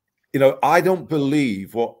 I don't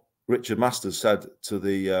believe what Richard Masters said to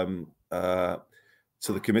the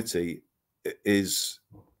committee is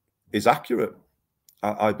accurate.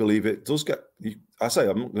 I believe it does get. I say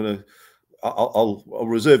I'm not going to. I'll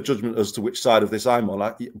reserve judgment as to which side of this I'm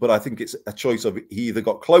on. But I think it's a choice of he either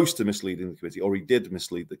got close to misleading the committee or he did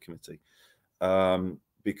mislead the committee,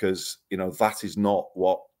 because that is not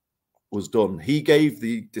what was done. He gave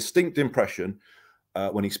the distinct impression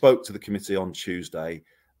when he spoke to the committee on Tuesday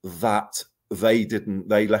that they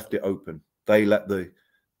left it open. They let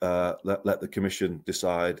the commission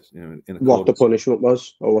decide, in what the punishment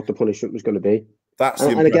was, or what the punishment was going to be. That's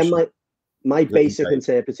and again, my basic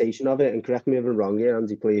interpretation of it, and correct me if I'm wrong here,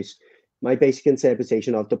 Andy, please. My basic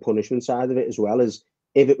interpretation of the punishment side of it as well is,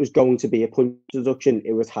 if it was going to be a punch deduction,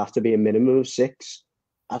 it would have to be a minimum of 6.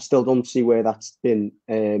 I still don't see where that's been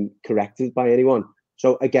corrected by anyone.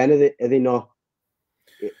 So again, are they not?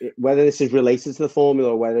 whether this is related to the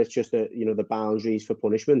formula or whether it's just the boundaries for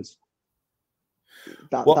punishment.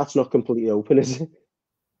 That's not completely open, is it?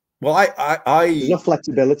 Well, there's no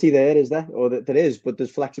flexibility there, is there? Or there is, but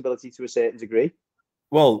there's flexibility to a certain degree.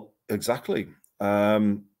 Well, exactly.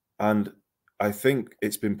 And I think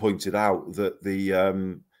it's been pointed out that the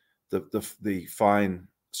fine,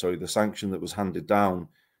 sorry, the sanction that was handed down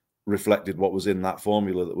reflected what was in that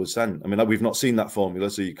formula that was sent. I mean, we've not seen that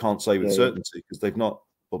formula, so you can't say with certainty because they've not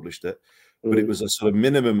published it. But it was a sort of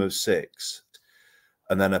minimum of 6,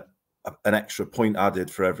 and then an extra point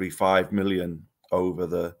added for every 5 million over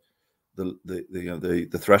the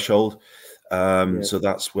threshold. So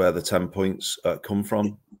that's where the 10 points come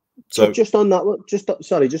from. So just on that one, just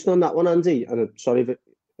on that one, Andy, and I'm sorry if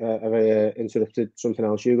I interrupted something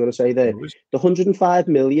else you were going to say there. The 105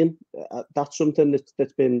 million, that's something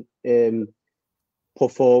that's been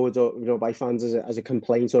put forward, or by fans as a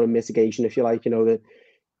complaint or a mitigation, if you like.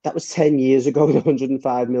 That was 10 years ago. The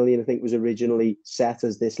 105 million, I think, was originally set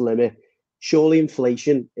as this limit. Surely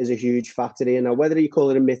inflation is a huge factor here. Now, whether you call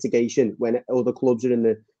it a mitigation when other clubs are in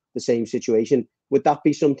the same situation, would that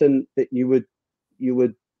be something that you would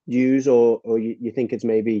use, or you think it's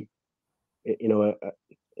maybe,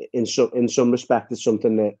 in some respect, it's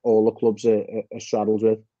something that all the clubs are straddled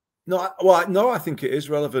with? No, I think it is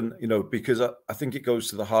relevant, because I think it goes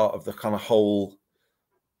to the heart of the kind of whole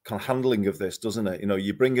kind of handling of this, doesn't it?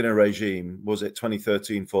 You bring in a regime, was it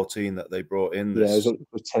 2013-14 that they brought in this? Yeah, it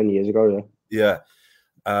was 10 years ago, yeah.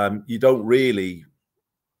 You don't really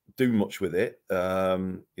do much with it.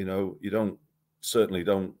 You certainly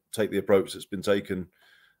don't take the approach that's been taken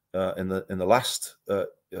in the last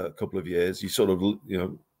couple of years. You sort of,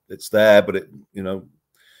 it's there, but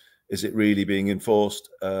is it really being enforced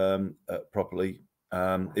properly?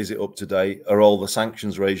 Is it up to date? Are all the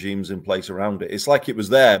sanctions regimes in place around it? It's like it was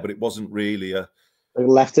there, but it wasn't really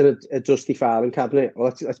left in a dusty filing cabinet.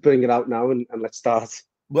 Well, let's bring it out now and let's start.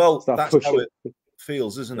 Well, that's pushing. how it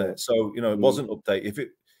feels, isn't it? So it wasn't updated.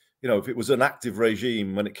 If it was an active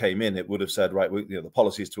regime when it came in, it would have said, right, the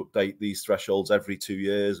policy is to update these thresholds every 2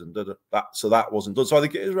 years, and that. So that wasn't done. So I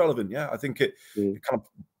think it is relevant. Yeah, I think it kind of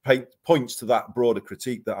points to that broader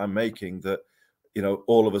critique that I'm making, that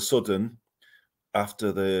all of a sudden,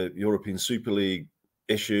 after the European Super League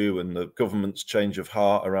issue and the government's change of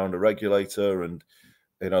heart around a regulator, and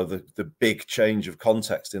the big change of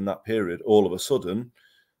context in that period, all of a sudden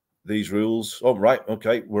these rules, oh right,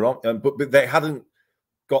 okay, we're on, but they hadn't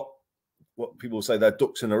got what people say their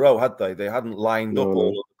ducks in a row, had they? They hadn't lined up all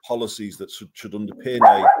of the policies that should underpin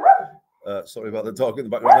a. Sorry about the dog in the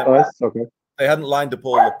background. Oh, that's okay. They hadn't lined up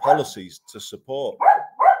all the policies to support.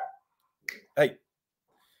 Hey.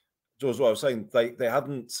 As what I was saying, they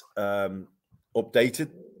hadn't updated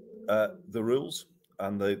the rules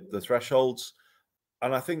and the thresholds,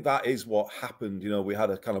 and I think that is what happened. We had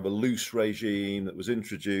a kind of a loose regime that was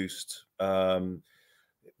introduced. It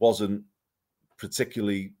wasn't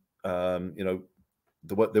particularly, they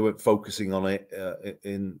weren't focusing on it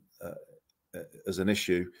as an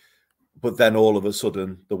issue, but then all of a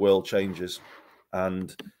sudden the world changes,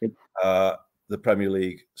 and the Premier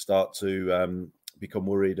League start to become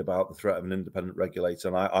worried about the threat of an independent regulator,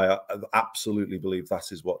 and I absolutely believe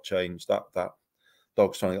that is what changed. That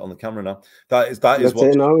dog's trying to get on the camera now. That is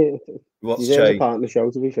what's changed. A part in the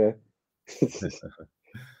show, to be fair.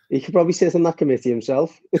 He could probably sit on that committee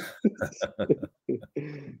himself.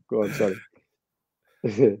 Go on, sorry.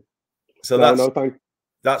 So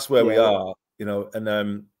that's where we are,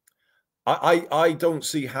 and I don't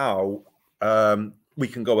see how we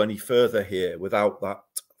can go any further here without that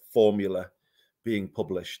formula being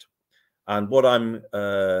published. And what I'm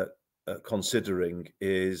considering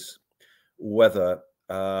is whether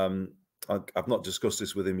I've not discussed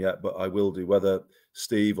this with him yet, but I will do, whether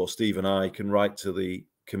Steve or Steve and I can write to the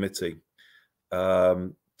committee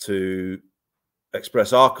to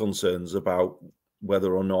express our concerns about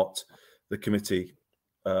whether or not the committee,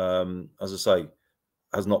 as I say,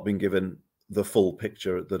 has not been given the full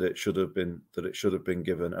picture that it should have been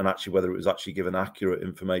given, and actually whether it was actually given accurate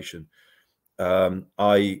information.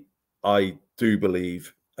 I do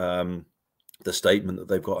believe the statement that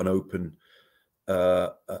they've got an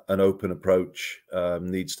open approach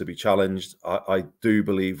needs to be challenged. I do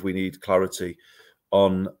believe we need clarity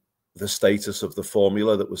on the status of the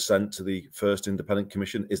formula that was sent to the first independent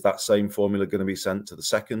commission. Is that same formula going to be sent to the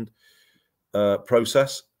second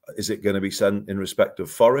process? Is it going to be sent in respect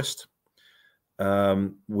of Forest?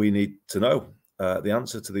 We need to know the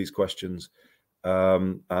answer to these questions,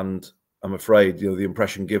 and I'm afraid, the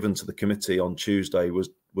impression given to the committee on Tuesday was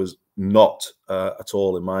not at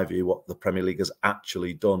all, in my view, what the Premier League has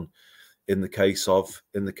actually done in the case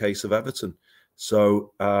of Everton.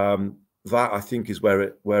 So that, I think, is where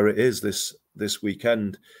it is this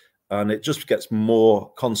weekend, and it just gets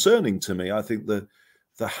more concerning to me. I think the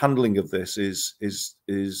handling of this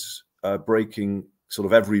is breaking sort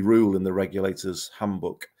of every rule in the regulator's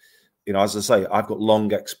handbook. You know, as I say, I've got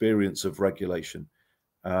long experience of regulation,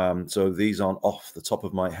 so these aren't off the top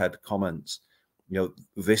of my head comments. You know,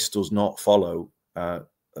 this does not follow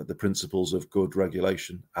the principles of good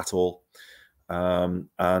regulation at all,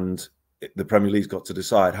 and the Premier League's got to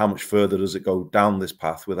decide how much further does it go down this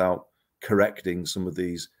path without correcting some of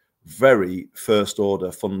these very first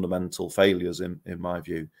order fundamental failures, in my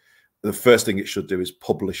view. The first thing it should do is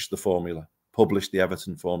publish the formula, publish the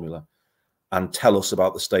Everton formula, and tell us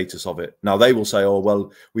about the status of it. Now, they will say, oh,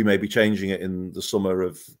 well, we may be changing it in the summer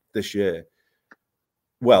of this year.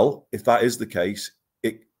 Well, if that is the case,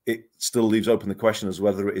 it still leaves open the question as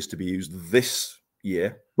whether it is to be used this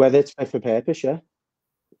year. Whether it's fit for purpose, yeah.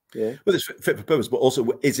 Yeah. But it's fit for purpose, but also,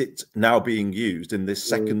 is it now being used in this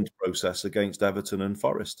second process against Everton and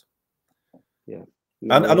Forest? Yeah.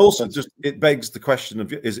 No, and also just it begs the question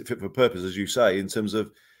of, is it fit for purpose, as you say, in terms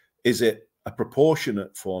of, is it a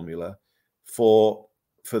proportionate formula for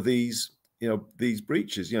these, you know, these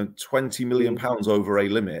breaches? You know, £20 million over a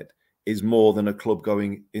limit is more than a club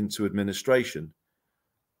going into administration.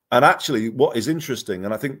 And actually, what is interesting,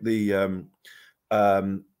 and I think the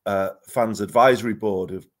fans advisory board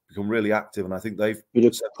have become really active, and I think they've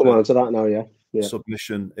come on to that now, yeah.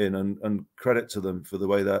 Submission in, and credit to them for the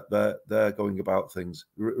way that they're going about things.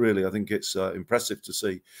 Really, I think it's impressive to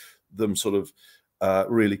see them sort of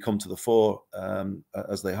really come to the fore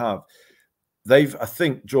as they have. They've, I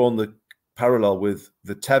think, drawn the parallel with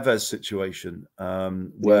the Tevez situation,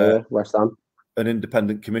 where West Ham, an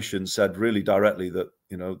independent commission said really directly that,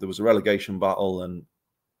 you know, there was a relegation battle, and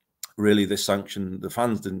really this sanction, the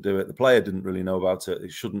fans didn't do it, the player didn't really know about it.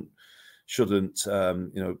 It shouldn't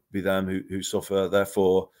you know, be them who suffer.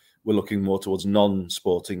 Therefore, we're looking more towards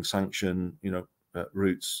non-sporting sanction, you know,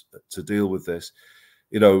 routes to deal with this.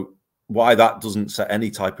 You know, why that doesn't set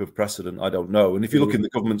any type of precedent, I don't know. And if you look in the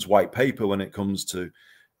government's white paper when it comes to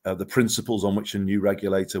the principles on which a new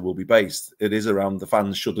regulator will be based, it is around the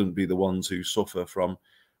fans shouldn't be the ones who suffer from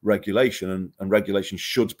regulation, and regulation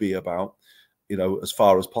should be about, you know, as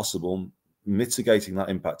far as possible, mitigating that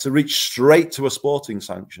impact. To reach straight to a sporting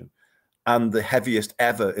sanction, and the heaviest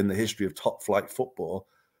ever in the history of top flight football,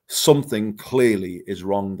 something clearly is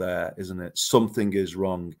wrong there, isn't it? Something is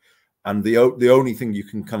wrong. And the only thing you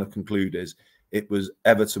can kind of conclude is it was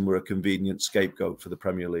Everton were a convenient scapegoat for the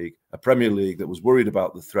Premier League, a Premier League that was worried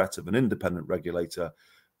about the threat of an independent regulator.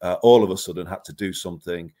 All of a sudden had to do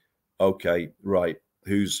something. Okay, right.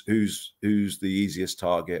 Who's the easiest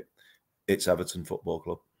target? It's Everton Football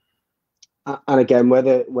Club. And again,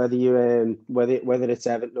 whether it's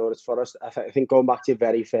Everton or it's Forest, I think going back to your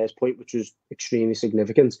very first point, which was extremely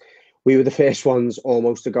significant, we were the first ones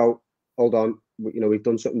almost to go, hold on, you know, we've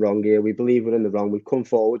done something wrong here. We believe we're in the wrong. We've come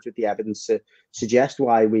forward with the evidence to suggest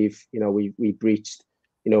why we breached,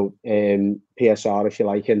 you know, PSR, if you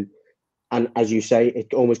like, and as you say,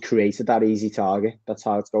 it almost created that easy target. That's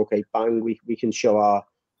how it's okay, bang, we can show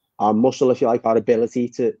our muscle, if you like, our ability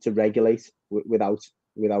to regulate without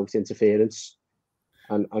interference,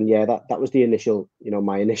 and yeah, that was the initial, you know,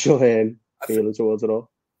 my initial feeling towards it all.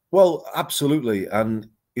 Well, absolutely, and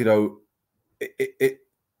you know,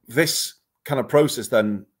 this kind of process,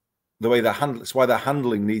 then the way they're handling, it's why their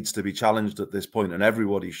handling needs to be challenged at this point, and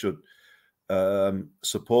everybody should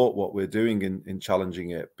support what we're doing in challenging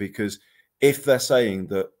it, because if they're saying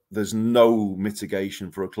that there's no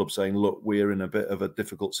mitigation for a club saying, look, we're in a bit of a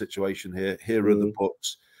difficult situation here are the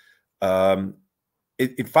books.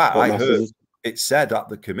 In fact, I heard it said at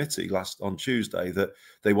the committee on Tuesday that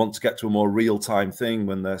they want to get to a more real-time thing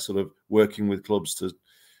when they're sort of working with clubs to,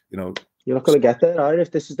 you know. You're not going to get there, are you, if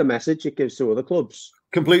this is the message it gives to other clubs?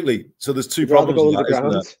 Completely. So there's two problems with that,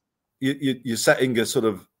 isn't there? You're setting a sort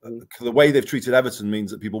of, the way they've treated Everton means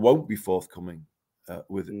that people won't be forthcoming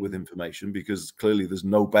with information, because clearly there's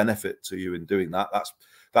no benefit to you in doing that.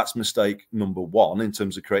 That's mistake number one in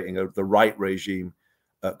terms of creating the right regime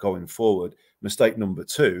going forward. Mistake number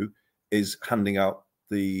two is handing out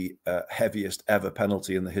the heaviest ever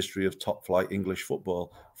penalty in the history of top flight English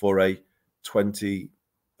football for a £20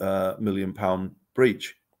 million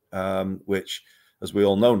breach, which, as we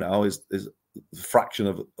all know now, is a fraction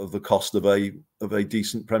of the cost of a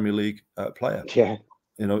decent Premier League player. Yeah,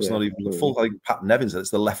 you know, it's not even the full. I think Pat Nevin said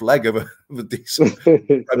it's the left leg of a decent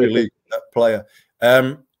Premier League player.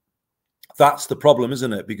 That's the problem,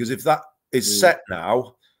 isn't it? Because if that is set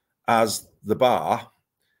now as the bar,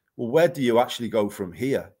 well, where do you actually go from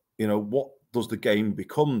here? you know, what does the game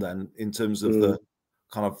become then in terms of the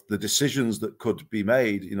kind of the decisions that could be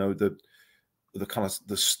made? You know, the kind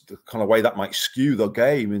of way that might skew the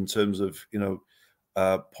game in terms of, you know,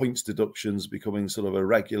 points deductions becoming sort of a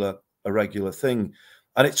regular thing.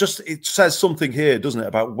 And it says something here, doesn't it,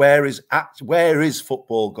 about where is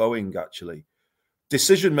football going? Actually,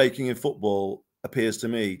 decision making in football appears to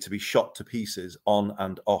me to be shot to pieces on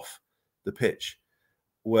and off the pitch,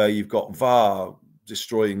 where you've got VAR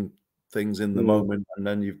destroying things in the moment, and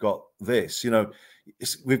then you've got this. You know,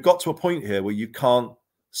 we've got to a point here where you can't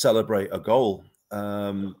celebrate a goal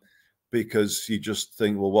because you just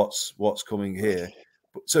think, well, what's coming here?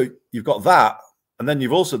 So you've got that. And then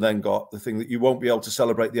you've also then got the thing that you won't be able to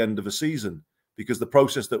celebrate the end of a season, because the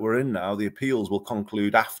process that we're in now, the appeals will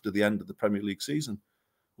conclude after the end of the Premier League season.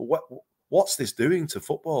 But what's this doing to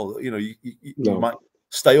football? You know, you might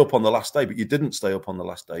stay up on the last day, but you didn't stay up on the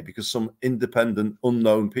last day because some independent,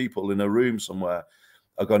 unknown people in a room somewhere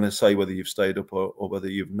are going to say whether you've stayed up or whether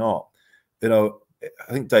you've not. You know,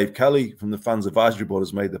 I think Dave Kelly from the Fans Advisory Board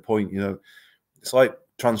has made the point, you know, it's like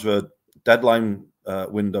transfer deadline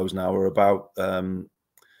windows now are about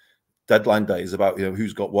deadline days about, you know,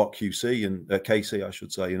 who's got what QC and KC, I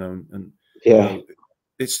should say, you know, and yeah, you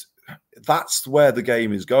know, that's where the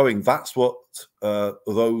game is going. That's what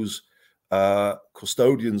those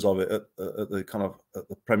custodians of it at the kind of at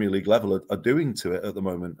the Premier League level are doing to it at the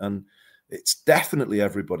moment, and it's definitely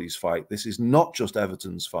everybody's fight. This is not just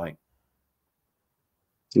Everton's fight.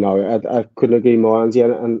 No, I couldn't agree more, Andy.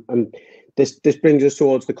 And this brings us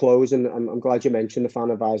towards the close, and I'm glad you mentioned the Fan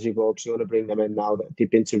Advisory Board, because you want to bring them in now. That they've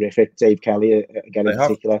been terrific. Dave Kelly, again in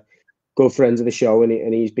particular, good friends of the show,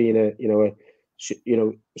 and he's been a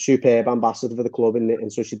superb ambassador for the club in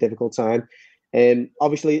such a difficult time.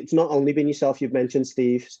 Obviously, it's not only been yourself. You've mentioned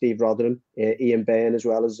Steve Rotherham, Ian Byrne as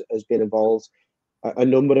well has been involved. A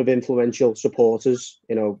number of influential supporters,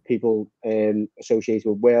 you know, people associated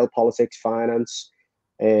with world politics, finance.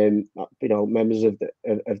 You know, members of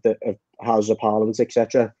the House of Parliament,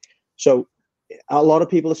 etc. So a lot of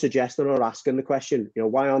people are suggesting or asking the question, you know,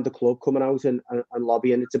 why aren't the club coming out and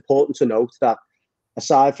lobbying? It's important to note that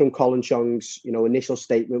aside from Colin Chong's, you know, initial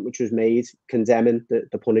statement, which was made condemning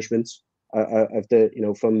the punishments of the, you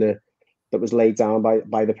know, that was laid down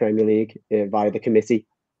by the Premier League via the committee,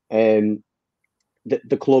 the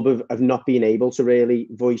club have not been able to really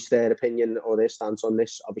voice their opinion or their stance on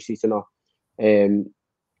this, obviously to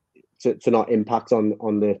not impact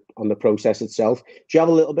on the process itself. Do you have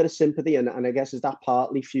a little bit of sympathy, and I guess is that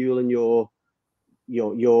partly fueling your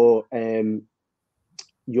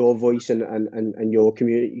voice and your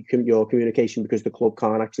communication, because the club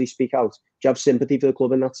can't actually speak out? Do you have sympathy for the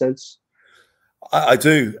club in that sense? I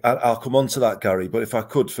do. I'll come on to that, Gary. But if I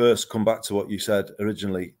could first come back to what you said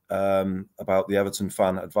originally about the Everton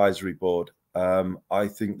Fan Advisory Board, I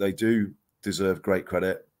think they do deserve great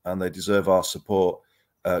credit and they deserve our support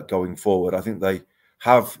going forward. I think they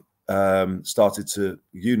have started to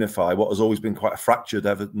unify what has always been quite a fractured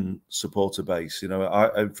Everton supporter base. You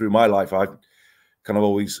know, through my life, I've kind of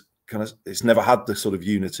always it's never had the sort of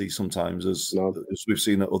unity sometimes as we've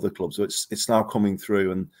seen at other clubs. So it's now coming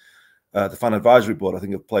through, and the Fan Advisory Board, I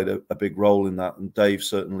think, have played a big role in that, and Dave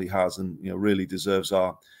certainly has, and you know, really deserves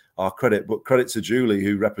our credit. But credit to Julie,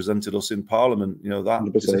 who represented us in Parliament. You know, that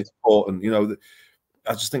 100%. Is important. You know,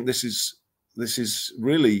 I just think this is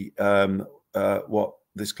really what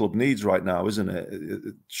this club needs right now, isn't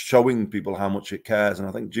it? Showing people how much it cares, and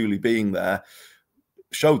I think Julie being there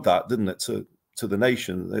showed that, didn't it, to the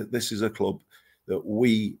nation? This is a club that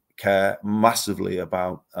we care massively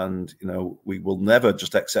about, and you know, we will never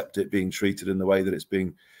just accept it being treated in the way that it's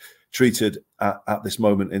being treated at this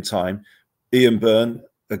moment in time. Ian Byrne,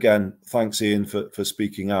 again, thanks Ian for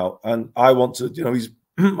speaking out, and I want to, you know, he's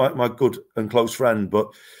my good and close friend, but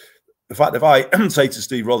the fact, if I say to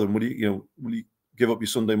Steve Rotherham, will you give up your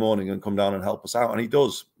Sunday morning and come down and help us out? And he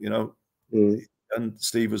does, you know. And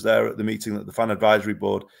Steve was there at the meeting that the Fan Advisory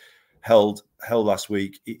Board held last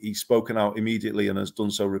week. He's spoken out immediately and has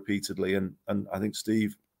done so repeatedly, and I think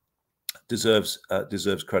Steve deserves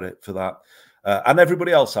credit for that, and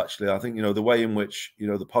everybody else actually. I think, you know, the way in which, you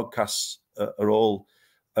know, the podcasts are all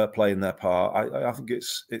playing their part. I think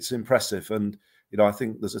it's impressive, and you know, I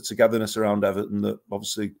think there's a togetherness around Everton that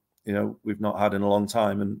obviously, you know, we've not had in a long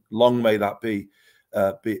time, and long may that be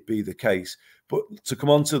the case. But to come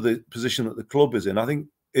on to the position that the club is in, I think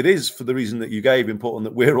it is, for the reason that you gave, important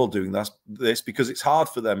that we're all doing this because it's hard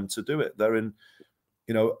for them to do it. They're in,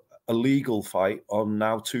 you know, a legal fight on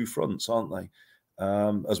now 2 fronts, aren't they?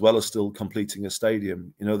 As well as still completing a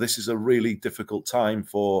stadium. You know, this is a really difficult time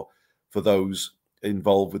for those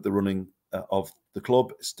involved with the running of the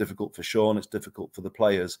club. It's difficult for Sean. It's difficult for the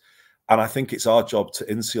players. And I think it's our job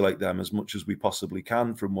to insulate them as much as we possibly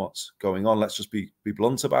can from what's going on. Let's just be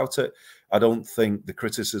blunt about it. I don't think the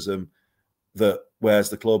criticism that where's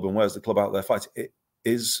the club and where's the club out there fighting, it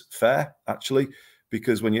is fair, actually,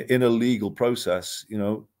 because when you're in a legal process, you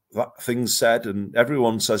know, that things said and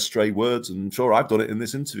everyone says stray words, and sure, I've done it in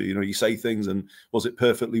this interview. You know, you say things and was it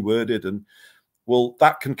perfectly worded? And well,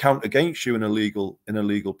 that can count against you in a legal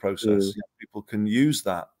process. You know, people can use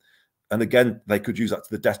that. And again, they could use that to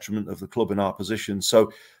the detriment of the club in our position.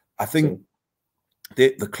 So I think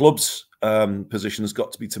the club's position has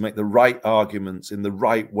got to be to make the right arguments in the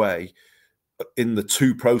right way in the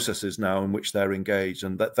two processes now in which they're engaged,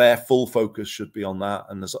 and that their full focus should be on that.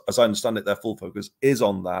 And as I understand it, their full focus is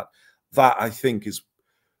on that. That, I think, is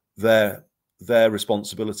their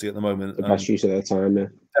responsibility at the moment. The best use of their time, yeah.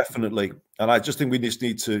 Definitely. And I just think we just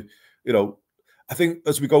need to, you know, I think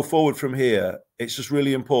as we go forward from here, it's just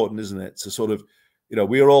really important, isn't it, to sort of, you know,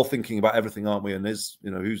 we are all thinking about everything, aren't we? And is,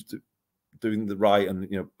 you know, who's doing the right? And,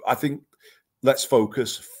 you know, I think let's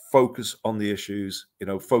focus on the issues, you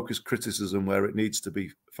know, focus criticism where it needs to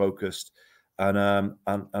be focused, and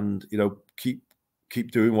you know,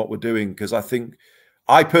 keep doing what we're doing, because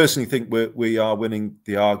I personally think we are winning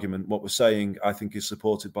the argument. What we're saying, I think, is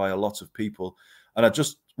supported by a lot of people. And I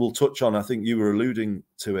just will touch on, I think you were alluding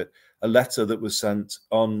to it, a letter that was sent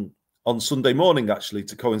on Sunday morning, actually,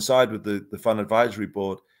 to coincide with the fan advisory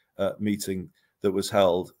board meeting that was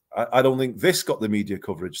held. I don't think this got the media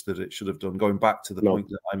coverage that it should have done, going back to the point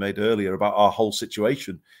that I made earlier about our whole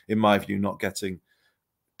situation, in my view, not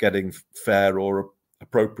getting fair or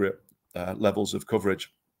appropriate levels of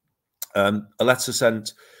coverage. A letter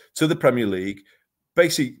sent to the Premier League,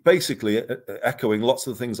 basically echoing lots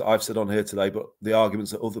of the things that I've said on here today, but the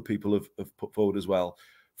arguments that other people have put forward as well,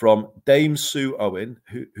 from Dame Sue Owen,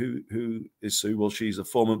 who is Sue? Well, she's a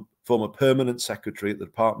former permanent secretary at the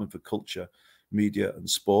Department for Culture, Media and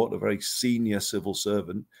Sport, a very senior civil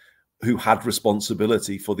servant who had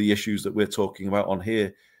responsibility for the issues that we're talking about on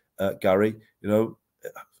here, Gary. You know,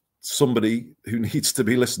 somebody who needs to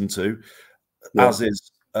be listened to, as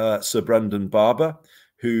is Sir Brendan Barber,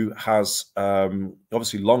 who has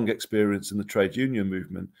obviously long experience in the trade union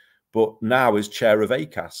movement, but now is chair of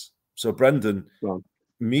ACAS. So Brendan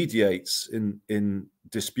mediates in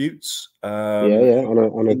disputes. On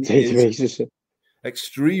a daily basis.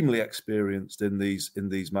 Extremely experienced in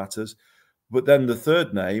these matters. But then the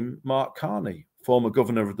third name, Mark Carney, former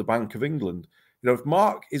governor of the Bank of England. You know, if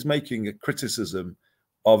Mark is making a criticism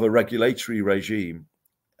of a regulatory regime,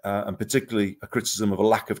 and particularly a criticism of a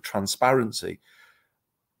lack of transparency,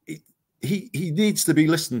 he needs to be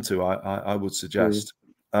listened to, I would suggest.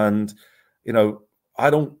 And, you know,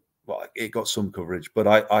 it got some coverage, but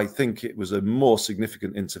I think it was a more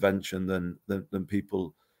significant intervention than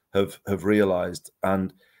people have realised.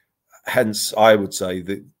 And hence, I would say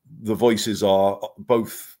that the voices are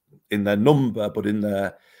both in their number, but in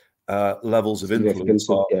their levels of influence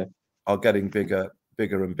are getting bigger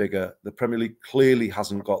and bigger. The Premier League clearly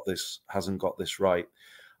hasn't got this right.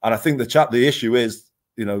 And I think the issue is,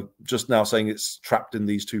 you know, just now saying it's trapped in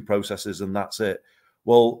these two processes and that's it.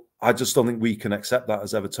 Well, I just don't think we can accept that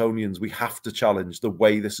as Evertonians. We have to challenge the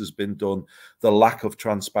way this has been done, the lack of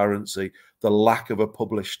transparency, the lack of a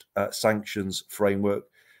published sanctions framework,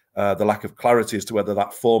 the lack of clarity as to whether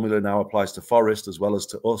that formula now applies to Forest as well as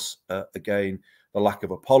to us. Again, the lack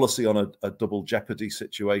of a policy on a double jeopardy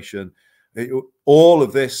situation. All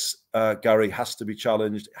of this, Gary, has to be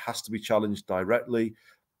challenged. It has to be challenged directly.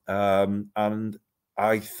 And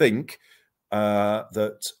I think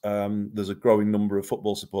that there's a growing number of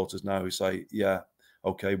football supporters now who say, yeah,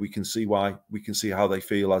 okay, we can see why, we can see how they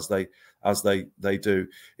feel as they do.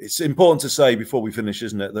 It's important to say before we finish,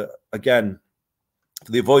 isn't it, that again,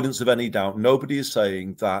 for the avoidance of any doubt, nobody is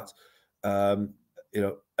saying that you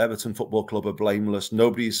know, Everton Football Club are blameless.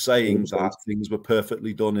 Nobody is saying that things were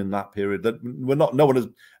perfectly done in that period. That we're not. No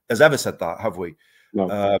one has ever said that, have we?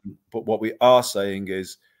 No. But what we are saying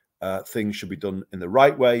is things should be done in the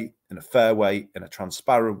right way, in a fair way, in a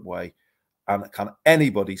transparent way. And can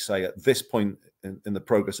anybody say at this point in the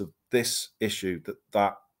progress of this issue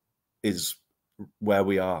that is where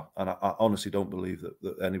we are? And I honestly don't believe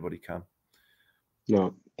that anybody can.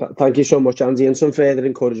 No, thank you so much, Andy, and some further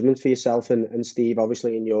encouragement for yourself and Steve,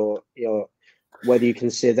 obviously, in your whether you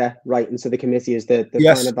consider writing to the committee, as the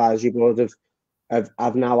fan advisory board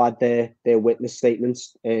have now had their witness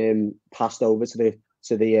statements passed over to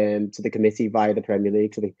the committee via the Premier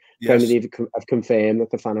League. So the Premier League have confirmed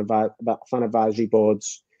that the fan advisory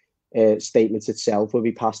board's statements itself will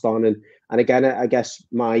be passed on. And again, I guess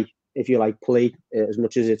my if you like, plea as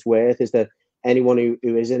much as it's worth, is that anyone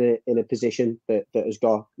who is in a position that has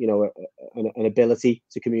got, you know, an ability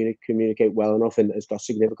to communicate well enough and has got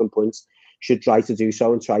significant points should try to do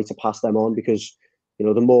so and try to pass them on, because, you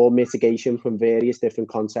know, the more mitigation from various different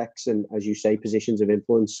contexts and, as you say, positions of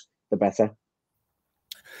influence, the better.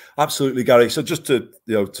 Absolutely, Gary. So just to,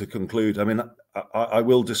 you know, to conclude, I mean, I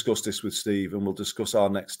will discuss this with Steve and we'll discuss our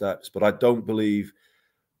next steps, but I don't believe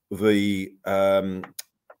the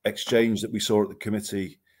exchange that we saw at the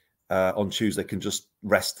committee on Tuesday can just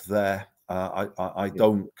rest there. I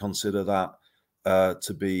don't consider that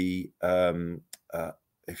to be,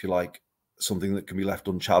 if you like, something that can be left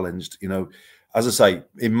unchallenged. You know, as I say,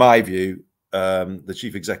 in my view, the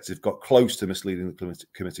chief executive got close to misleading the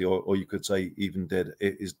committee, or you could say even did.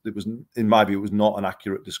 It was, in my view, it was not an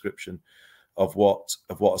accurate description of what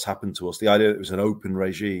has happened to us. The idea that it was an open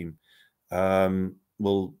regime,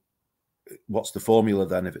 well, what's the formula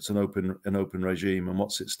then if it's an open regime, and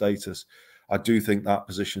what's its status? I do think that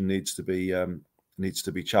position needs to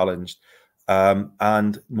be challenged,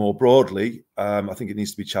 and more broadly, I think it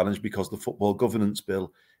needs to be challenged because the Football Governance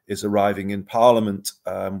Bill is arriving in Parliament,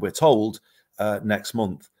 we're told, next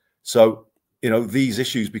month. So, you know, these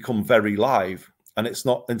issues become very live, and it's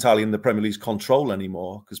not entirely in the Premier League's control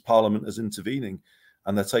anymore because Parliament is intervening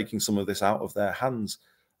and they're taking some of this out of their hands.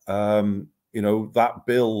 You know, that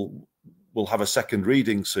bill will have a second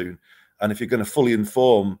reading soon, and if you're going to fully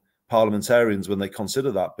inform parliamentarians when they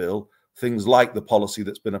consider that bill, things like the policy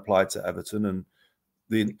that's been applied to Everton and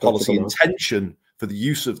the policy intention for the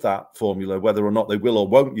use of that formula, whether or not they will or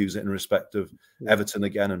won't use it in respect of Everton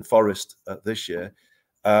again and Forest this year,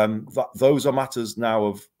 those are matters now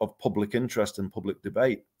of public interest and public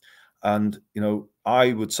debate. And, you know,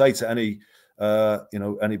 I would say to any, you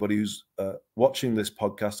know, anybody who's watching this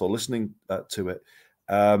podcast or listening to it,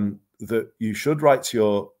 that you should write to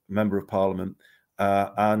your member of Parliament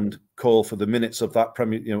and call for the minutes of that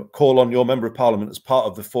call on your member of Parliament as part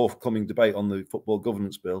of the forthcoming debate on the Football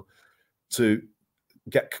Governance Bill to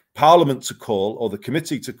get Parliament to call, or the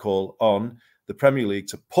committee to call on the Premier League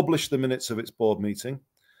to publish the minutes of its board meeting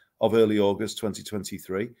of early August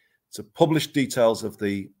 2023, to publish details of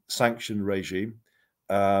the sanction regime,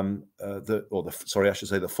 the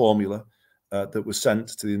formula that was sent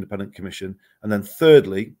to the Independent Commission, and then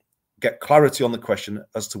thirdly, get clarity on the question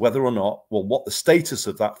as to whether or not, well, what the status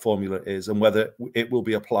of that formula is and whether it will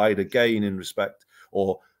be applied again in respect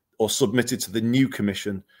or submitted to the new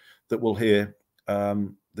commission that will hear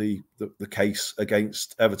the case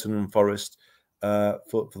against Everton and Forest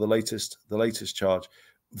for the latest charge.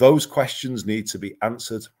 Those questions need to be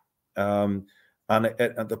answered, and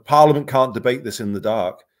the Parliament can't debate this in the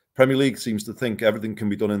dark. Premier League seems to think everything can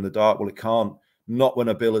be done in the dark. Well, it can't. Not when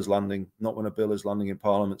a bill is landing. Not when a bill is landing in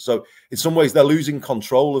Parliament. So, in some ways, they're losing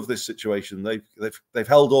control of this situation. They've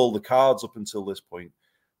held all the cards up until this point,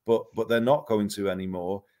 but they're not going to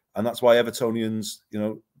anymore. And that's why Evertonians, you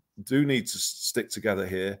know, do need to stick together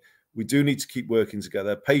here. We do need to keep working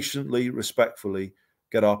together, patiently, respectfully,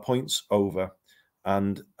 get our points over,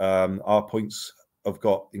 and our points have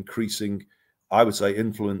got increasing, I would say,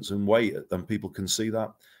 influence and weight, and people can see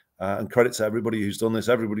that. And credit to everybody who's done this.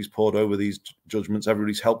 Everybody's poured over these judgments.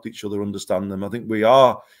 Everybody's helped each other understand them. I think we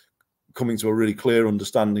are coming to a really clear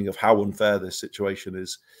understanding of how unfair this situation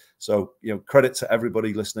is. So, you know, credit to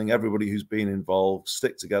everybody listening, everybody who's been involved.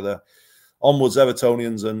 Stick together. Onwards,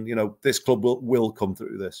 Evertonians, and, you know, this club will come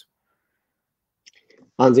through this.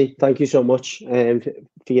 Andy, thank you so much for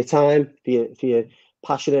your time, for your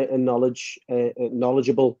passionate and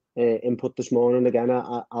knowledgeable input this morning. Again,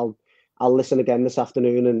 I'll listen again this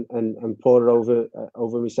afternoon and pour it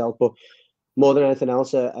over myself. But more than anything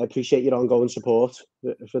else, I appreciate your ongoing support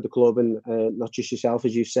for the club, and not just yourself,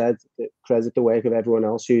 as you said. Credit the work of everyone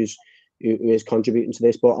else who is contributing to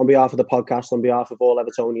this. But on behalf of the podcast, on behalf of all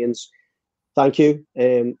Evertonians, thank you.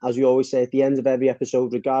 As we always say at the end of every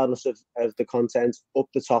episode, regardless of the content, up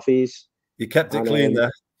the toffees. You kept it clean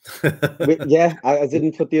there. Yeah, I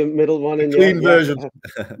didn't put the middle one in. Clean version.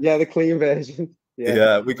 Yeah, the clean version.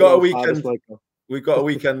 Yeah, we got a weekend. We've got a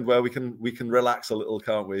weekend where we can relax a little,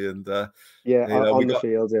 can't we? And on the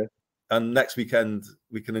field, yeah. And next weekend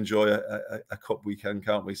we can enjoy a cup weekend,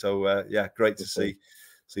 can't we? So yeah, great to see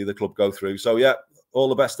the club go through. So yeah, all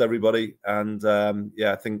the best, everybody. And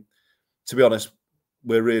yeah, I think, to be honest,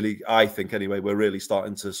 I think anyway, we're really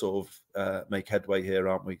starting to sort of make headway here,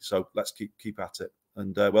 aren't we? So let's keep at it.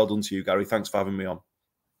 And well done to you, Gary. Thanks for having me on.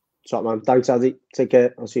 Top man. Thanks, Andy. Take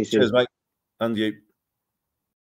care. I'll see you soon. Cheers, mate. And you.